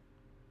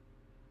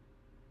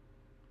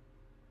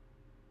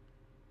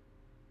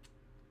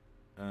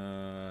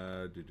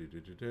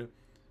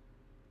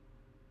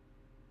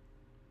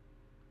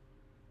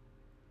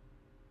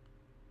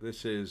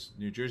 This is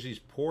New Jersey's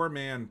Poor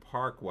Man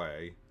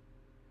Parkway.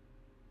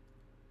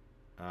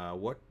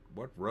 What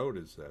road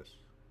is this?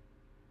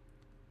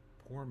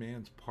 Poor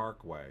Man's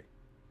Parkway.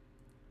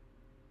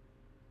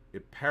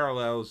 It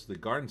parallels the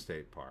Garden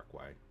State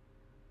Parkway.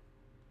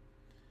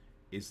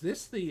 Is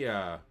this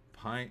the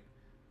Pine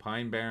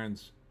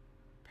Barrens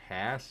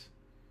Pass?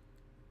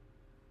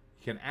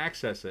 You can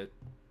access it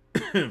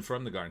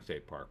from the Garden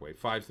State Parkway.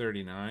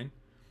 539.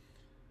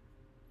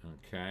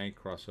 Okay,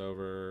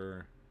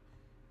 crossover.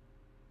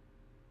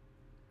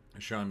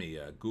 Show me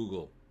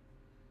Google.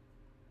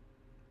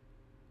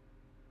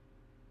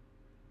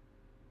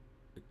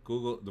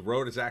 The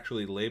road is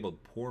actually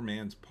labeled Poor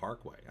Man's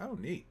Parkway. Oh,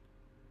 neat.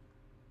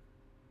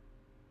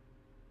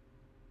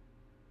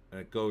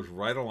 And it goes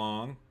right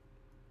along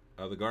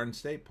the Garden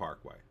State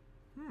Parkway.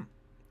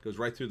 Goes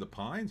right through the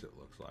pines, it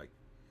looks like.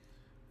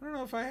 I don't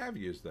know if I have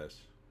used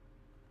this.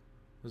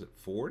 Was it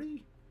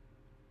 40?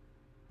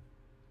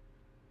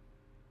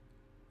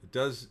 It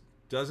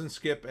doesn't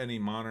skip any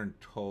modern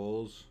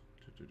tolls.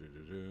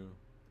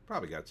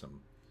 Probably got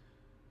some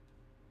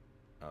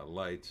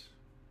lights.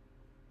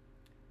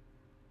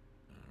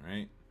 All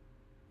right.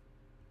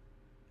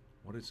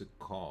 What is it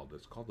called?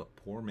 It's called the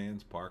Poor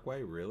Man's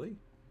Parkway? Really?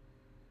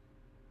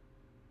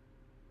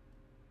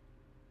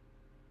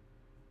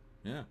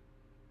 Yeah.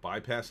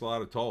 Bypass a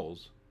lot of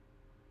tolls.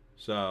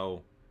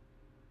 So,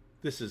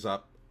 this is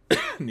up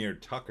near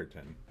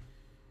Tuckerton.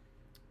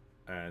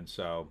 And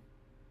so,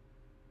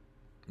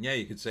 yeah,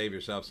 you could save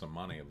yourself some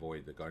money,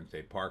 avoid the Garden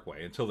State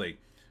Parkway until they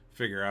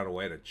figure out a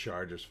way to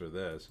charge us for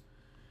this.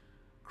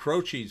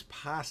 Croce's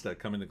Pasta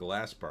coming to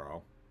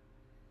Glassboro.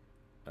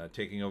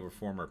 Taking over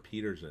former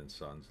Peters and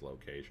Sons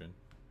location.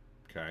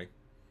 Okay.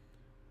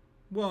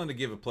 Willing to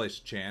give a place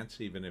a chance,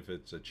 even if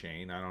it's a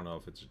chain. I don't know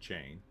if it's a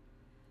chain.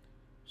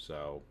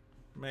 So,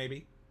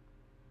 maybe.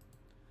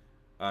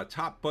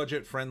 Top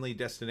budget friendly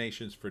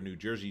destinations for New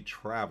Jersey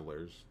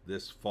travelers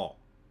this fall.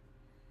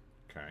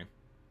 Okay.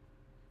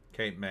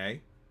 Cape May.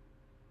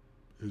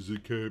 Is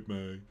it Cape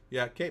May?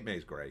 Yeah, Cape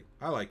May's great.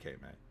 I like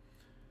Cape May.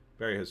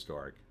 Very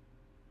historic.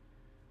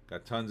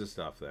 Got tons of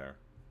stuff there.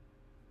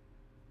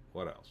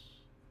 What else?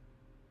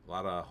 A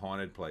lot of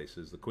haunted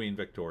places. The Queen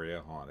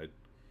Victoria, haunted.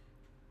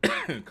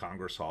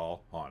 Congress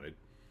Hall, haunted.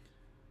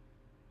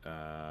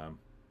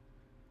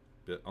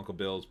 Uncle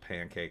Bill's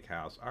Pancake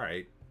House. All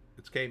right,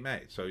 it's Cape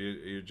May. So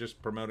you're just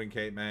promoting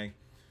Cape May?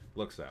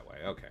 Looks that way.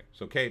 Okay,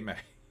 so Cape May.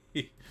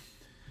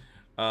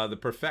 The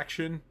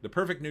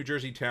perfect New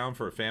Jersey town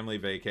for a family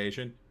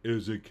vacation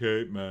is a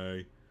Cape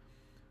May.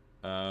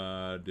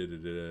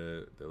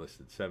 They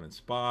listed 7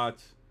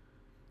 spots,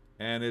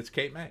 and it's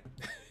Cape May.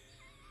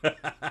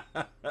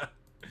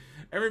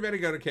 Everybody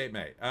go to Cape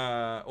May,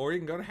 or you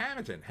can go to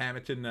Hamilton.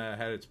 Hamilton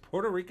had its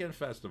Puerto Rican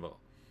festival.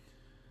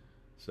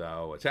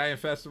 So Italian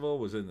festival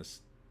was in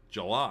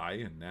July,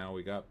 and now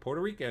we got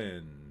Puerto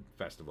Rican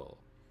festival.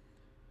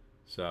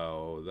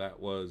 So that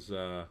was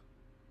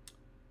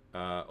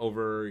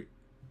over.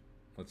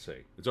 Let's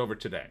see, it's over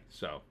today.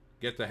 So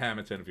get to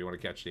Hamilton if you want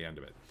to catch the end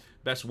of it.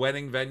 Best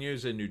wedding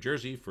venues in New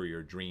Jersey for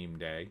your dream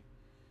day.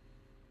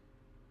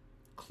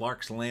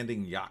 Clark's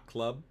Landing Yacht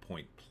Club,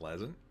 Point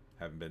Pleasant.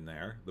 Haven't been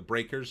there. The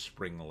Breakers,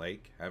 Spring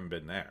Lake. Haven't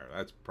been there.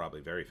 That's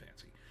probably very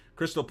fancy.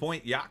 Crystal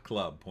Point Yacht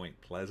Club,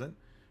 Point Pleasant.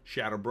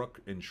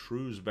 Shadowbrook and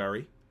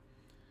Shrewsbury.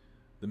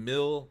 The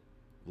Mill,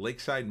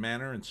 Lakeside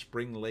Manor and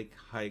Spring Lake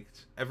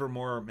Heights.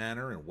 Evermore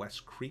Manor and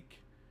West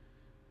Creek.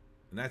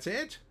 And that's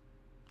it.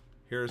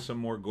 Here are some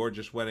more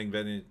gorgeous wedding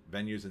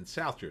venues in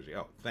South Jersey.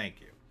 Oh, thank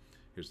you.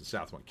 Here's the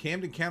South one.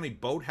 Camden County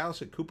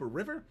Boathouse at Cooper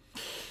River.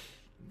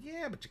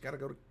 Yeah, but you got to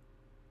go to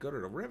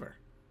the river.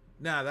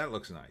 Nah, that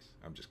looks nice.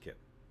 I'm just kidding.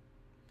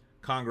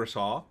 Congress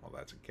Hall. Well,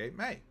 that's in Cape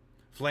May.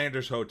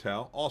 Flanders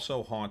Hotel,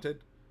 also haunted.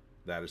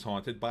 That is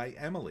haunted by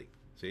Emily.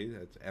 See,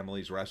 that's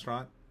Emily's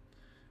restaurant.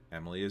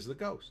 Emily is the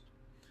ghost.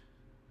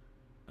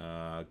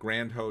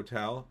 Grand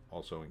Hotel,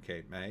 also in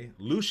Cape May.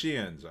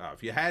 Lucian's.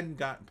 If you hadn't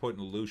gotten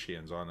putting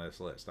Lucian's on this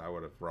list, I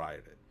would have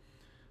rioted.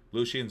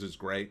 Lucian's is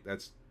great.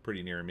 That's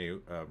pretty near me.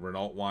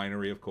 Renault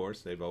Winery, of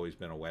course. They've always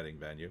been a wedding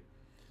venue.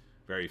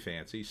 Very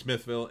fancy.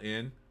 Smithville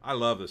Inn. I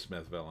love the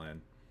Smithville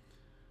Inn.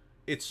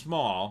 It's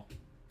small.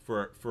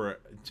 To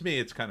me,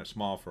 it's kind of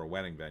small for a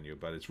wedding venue,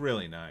 but it's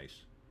really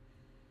nice.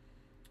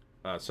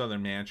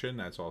 Southern Mansion.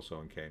 That's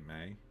also in Cape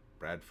May.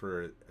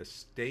 Bradford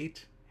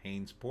Estate,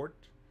 Hainesport.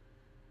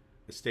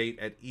 Estate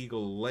at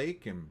Eagle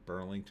Lake in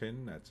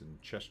Burlington. That's in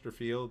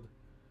Chesterfield.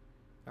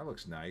 That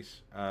looks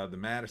nice. The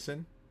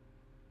Madison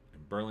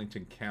in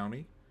Burlington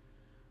County.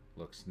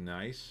 Looks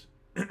nice.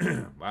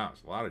 Wow,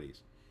 there's a lot of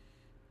these.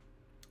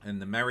 And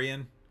the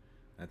Marion.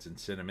 That's in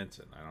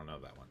Cinnaminson. I don't know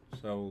that one.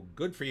 So,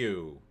 good for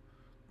you.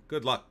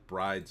 Good luck,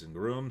 brides and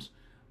grooms.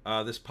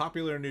 This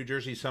popular New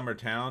Jersey summer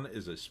town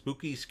is a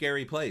spooky,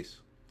 scary place.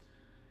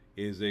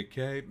 Is it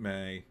Cape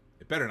May?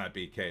 It better not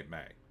be Cape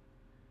May.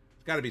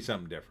 It's got to be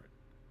something different.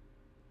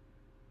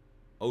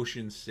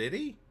 Ocean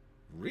City?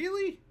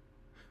 Really?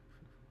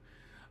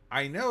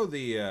 I know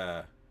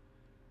the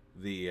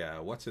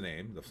what's the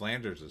name? The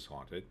Flanders is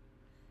haunted,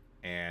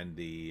 and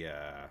the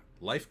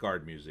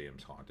Lifeguard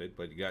Museum's haunted.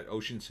 But you got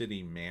Ocean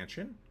City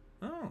Mansion.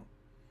 Oh,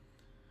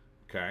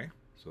 okay.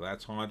 So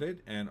that's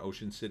haunted, and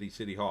Ocean City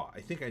City Hall.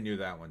 I think I knew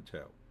that one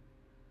too.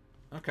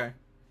 Okay.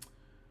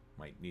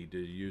 Might need to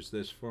use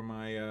this for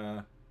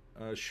my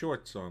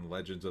shorts on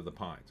Legends of the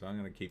Pines. I'm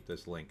going to keep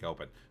this link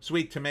open.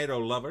 Sweet Tomato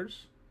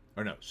Lovers,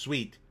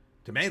 Sweet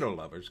Tomato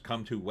Lovers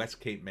come to West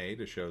Cape May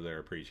to show their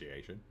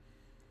appreciation.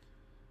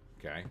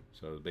 Okay,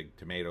 so the big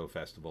tomato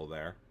festival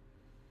there.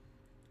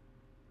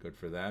 Good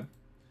for them.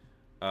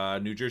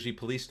 New Jersey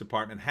Police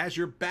Department has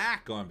your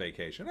back on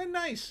vacation. A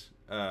nice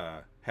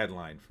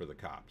headline for the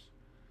cops.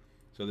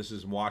 So this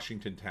is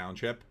Washington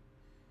Township.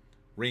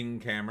 Ring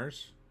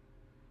cameras.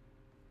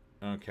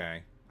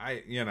 Okay.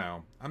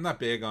 I'm not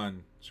big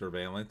on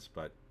surveillance,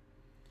 but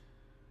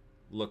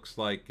looks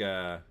like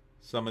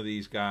some of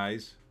these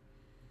guys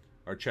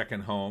are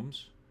checking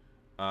homes.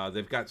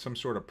 They've got some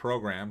sort of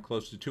program.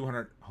 Close to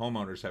 200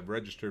 homeowners have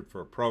registered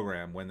for a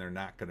program when they're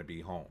not going to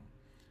be home.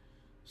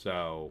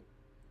 So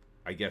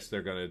I guess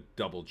they're going to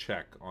double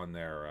check on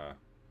their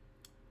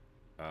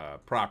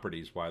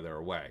properties while they're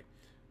away.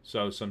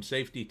 So some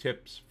safety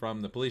tips from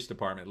the police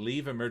department: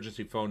 leave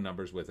emergency phone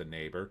numbers with a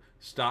neighbor,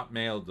 stop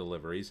mail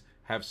deliveries,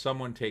 have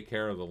someone take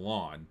care of the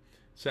lawn,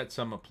 set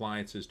some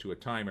appliances to a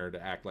timer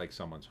to act like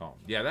someone's home.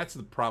 Yeah, that's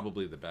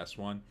probably the best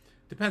one.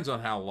 Depends on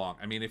how long.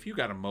 I mean, if you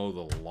got to mow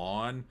the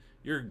lawn,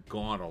 you're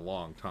gone a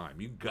long time.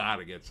 You got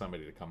to get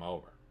somebody to come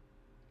over.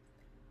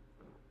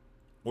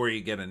 Or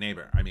you get a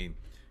neighbor. I mean,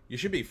 you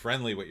should be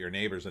friendly with your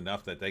neighbors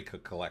enough that they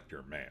could collect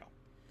your mail.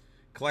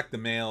 Collect the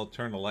mail,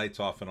 turn the lights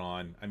off and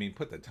on. I mean,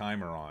 put the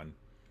timer on,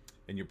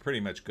 and you're pretty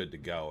much good to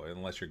go,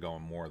 unless you're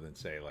going more than,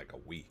 say, like a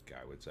week,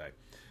 I would say.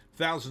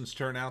 Thousands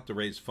turn out to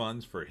raise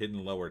funds for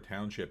hidden Lower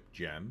Township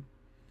gem.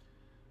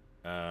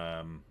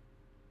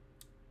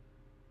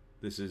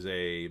 This is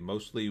a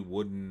mostly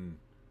wooden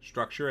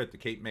structure at the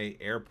Cape May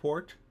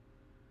Airport.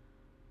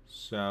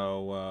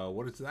 So,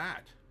 what is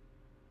that?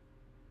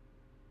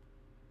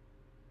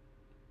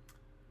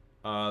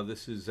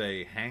 This is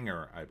a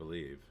hangar, I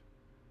believe,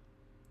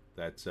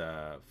 that's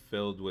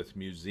filled with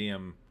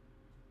museum,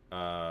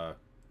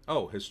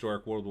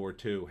 historic World War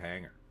II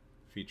hangar.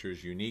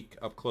 Features unique,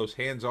 up-close,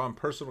 hands-on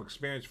personal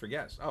experience for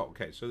guests. Oh,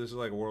 okay, so this is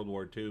like a World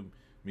War II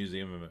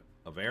museum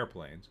of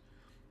airplanes.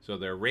 So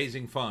they're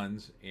raising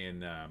funds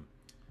in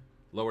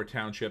Lower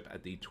Township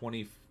at the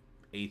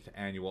 28th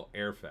Annual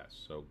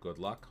Airfest. So good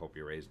luck. Hope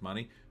you raised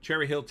money.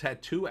 Cherry Hill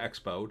Tattoo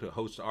Expo to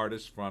host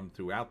artists from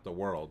throughout the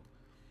world.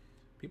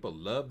 People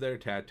love their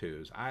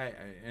tattoos.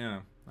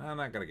 I'm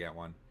not going to get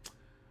one.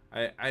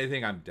 I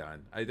think I'm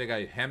done. I think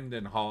I hemmed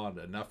and hawed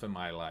enough in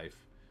my life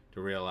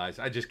to realize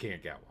I just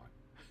can't get one.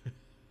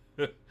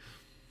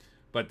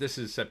 But this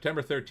is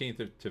September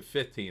 13th to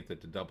 15th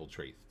at the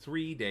Doubletree.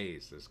 3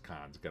 days this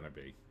con's going to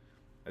be.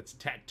 That's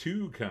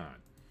Tattoo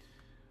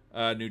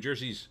Con. New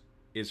Jersey's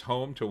is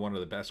home to one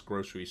of the best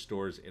grocery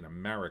stores in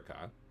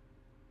America.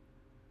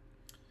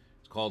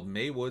 It's called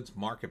Maywood's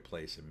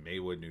Marketplace in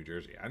Maywood, New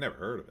Jersey. I never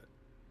heard of it.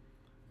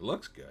 It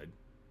looks good.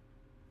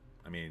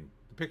 I mean,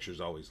 the pictures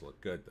always look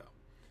good, though.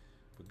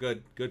 But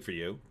good for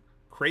you.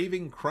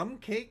 Craving Crumb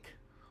Cake?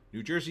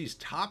 New Jersey's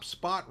top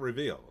spot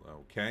reveal.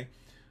 Okay.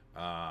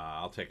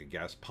 I'll take a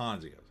guess.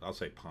 Ponzio's. I'll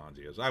say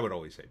Ponzio's. I would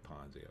always say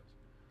Ponzio's.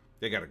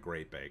 They got a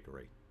great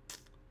bakery.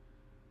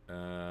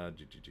 It's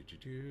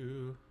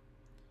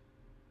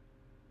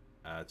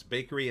a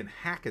bakery in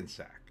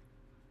Hackensack.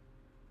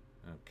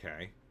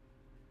 Okay.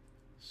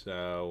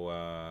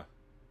 So,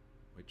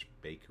 which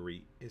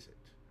bakery is it?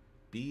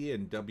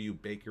 B&W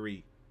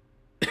Bakery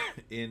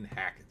in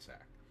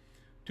Hackensack.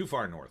 Too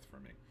far north for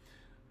me.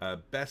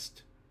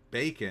 Best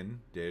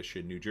bacon dish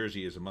in New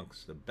Jersey is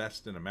amongst the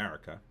best in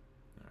America.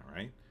 All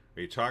right.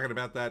 Are you talking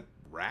about that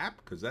wrap?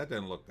 Because that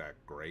didn't look that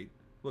great.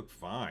 Looked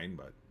fine,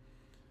 but...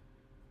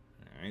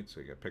 All right, so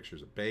you got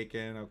pictures of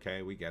bacon.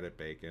 Okay, we get it,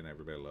 bacon.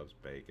 Everybody loves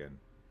bacon.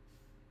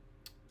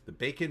 The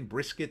bacon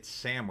brisket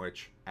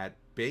sandwich at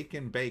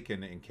Bacon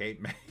in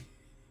Cape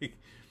May.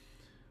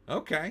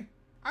 Okay,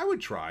 I would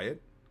try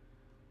it.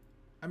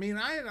 I mean,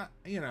 I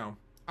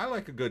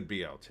like a good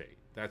BLT.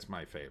 That's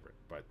my favorite.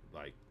 But,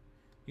 like,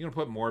 you gonna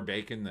put more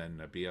bacon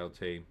than a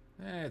BLT?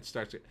 It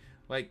starts...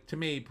 Like, to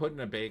me, putting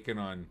a bacon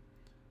on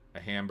a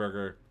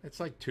hamburger, it's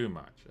like too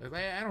much.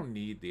 I don't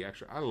need the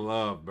extra. I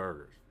love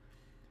burgers.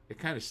 It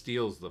kind of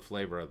steals the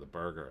flavor of the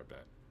burger a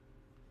bit.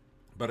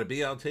 But a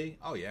BLT?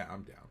 Oh, yeah,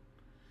 I'm down.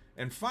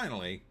 And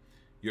finally,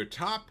 your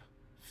top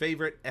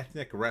favorite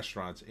ethnic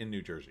restaurants in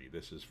New Jersey.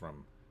 This is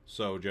from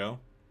Sojo.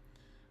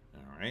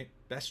 All right.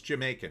 Best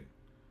Jamaican.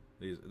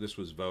 This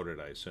was voted,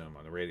 I assume,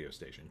 on the radio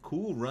station.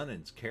 Cool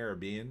Runnings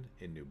Caribbean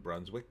in New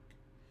Brunswick.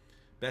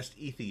 Best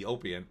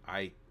Ethiopian.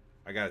 I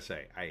gotta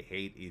say, I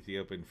hate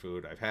Ethiopian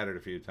food. I've had it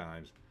a few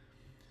times.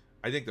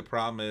 I think the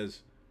problem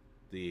is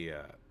the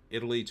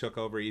Italy took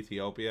over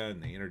Ethiopia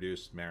and they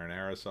introduced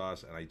marinara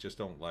sauce, and I just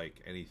don't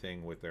like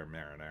anything with their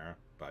marinara.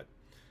 But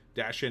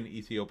Dashin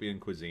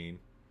Ethiopian cuisine.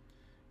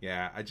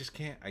 Yeah,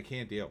 I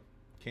can't deal.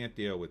 Can't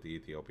deal with the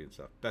Ethiopian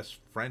stuff. Best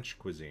French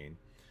cuisine.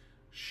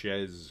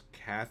 Chez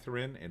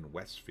Catherine in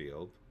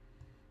Westfield.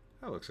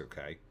 That looks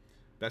okay.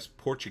 Best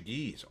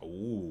Portuguese.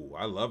 Oh,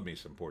 I love me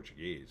some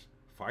Portuguese.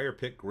 Fire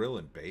Pit Grill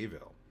in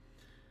Bayville.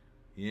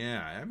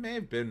 Yeah, that may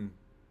have been...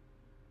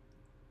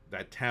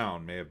 That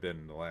town may have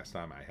been the last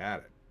time I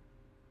had it.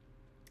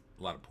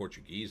 A lot of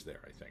Portuguese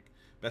there, I think.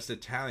 Best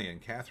Italian,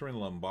 Catherine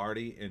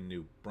Lombardi in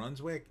New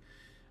Brunswick.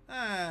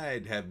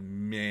 I'd have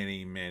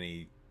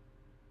many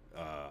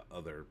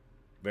other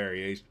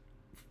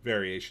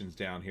variations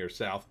down here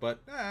south, but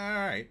all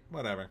right,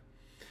 whatever.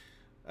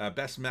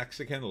 Best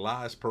Mexican,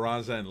 La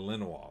Esperanza in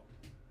Linwall.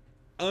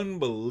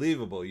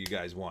 Unbelievable you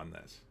guys won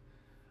this.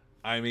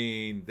 I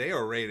mean, they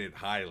are rated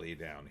highly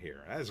down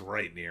here. That's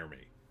right near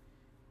me.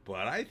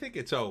 But I think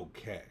it's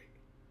okay.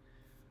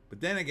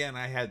 But then again,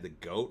 I had the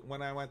goat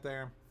when I went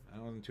there. I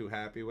wasn't too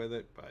happy with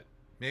it, but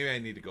maybe I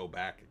need to go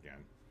back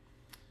again.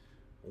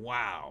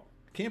 Wow.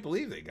 I can't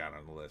believe they got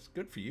on the list.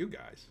 Good for you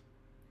guys.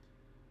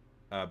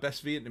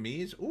 Best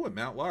Vietnamese. Ooh, at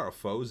Mount Laurel,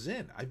 Pho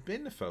Zin. I've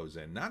been to Pho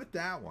Zin. Not at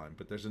that one,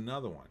 but there's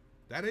another one.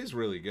 That is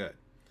really good.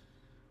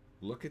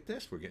 Look at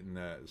this. We're getting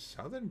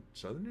Southern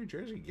New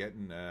Jersey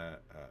getting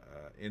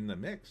in the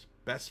mix.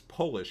 Best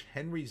Polish,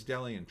 Henry's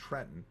Deli in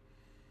Trenton.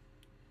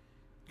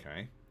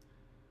 Okay.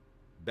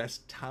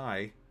 Best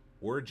Thai,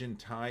 Origin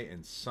Thai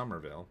in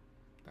Somerville.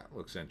 That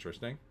looks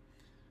interesting.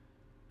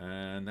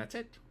 And that's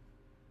it.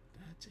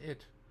 That's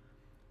it.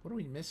 What are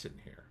we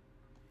missing here?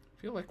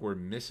 I feel like we're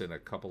missing a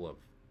couple of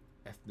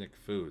ethnic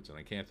foods, and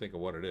I can't think of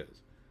what it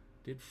is.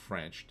 Did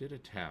French, did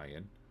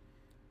Italian,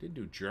 did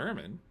do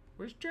German.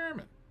 Where's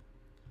German?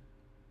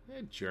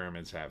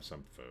 Germans have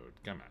some food.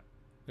 Come on.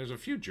 There's a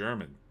few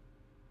German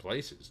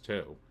places,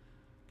 too.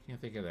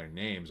 Can't think of their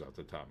names off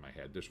the top of my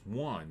head. There's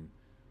one.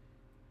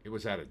 It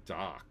was at a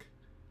dock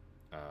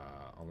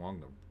along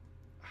the...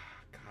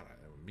 God,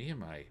 me and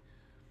my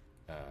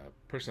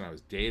person I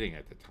was dating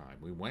at the time,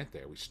 we went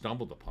there. We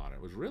stumbled upon it.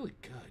 It was really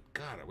good.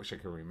 God, I wish I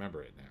could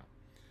remember it now.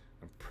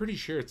 I'm pretty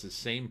sure it's the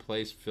same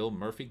place Phil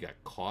Murphy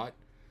got caught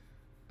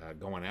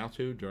going out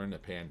to during the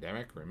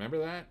pandemic. Remember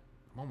that?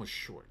 I'm almost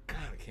sure. God,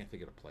 I can't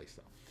think of the place,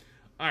 though.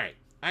 All right,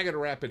 I got to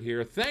wrap it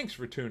here. Thanks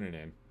for tuning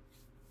in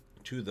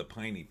to the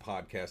Piney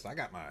podcast. I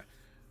got my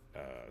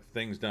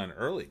things done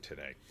early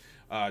today.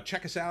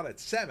 Check us out at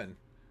 7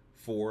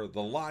 for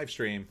the live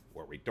stream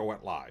where we do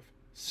it live.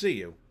 See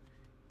you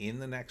in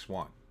the next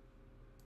one.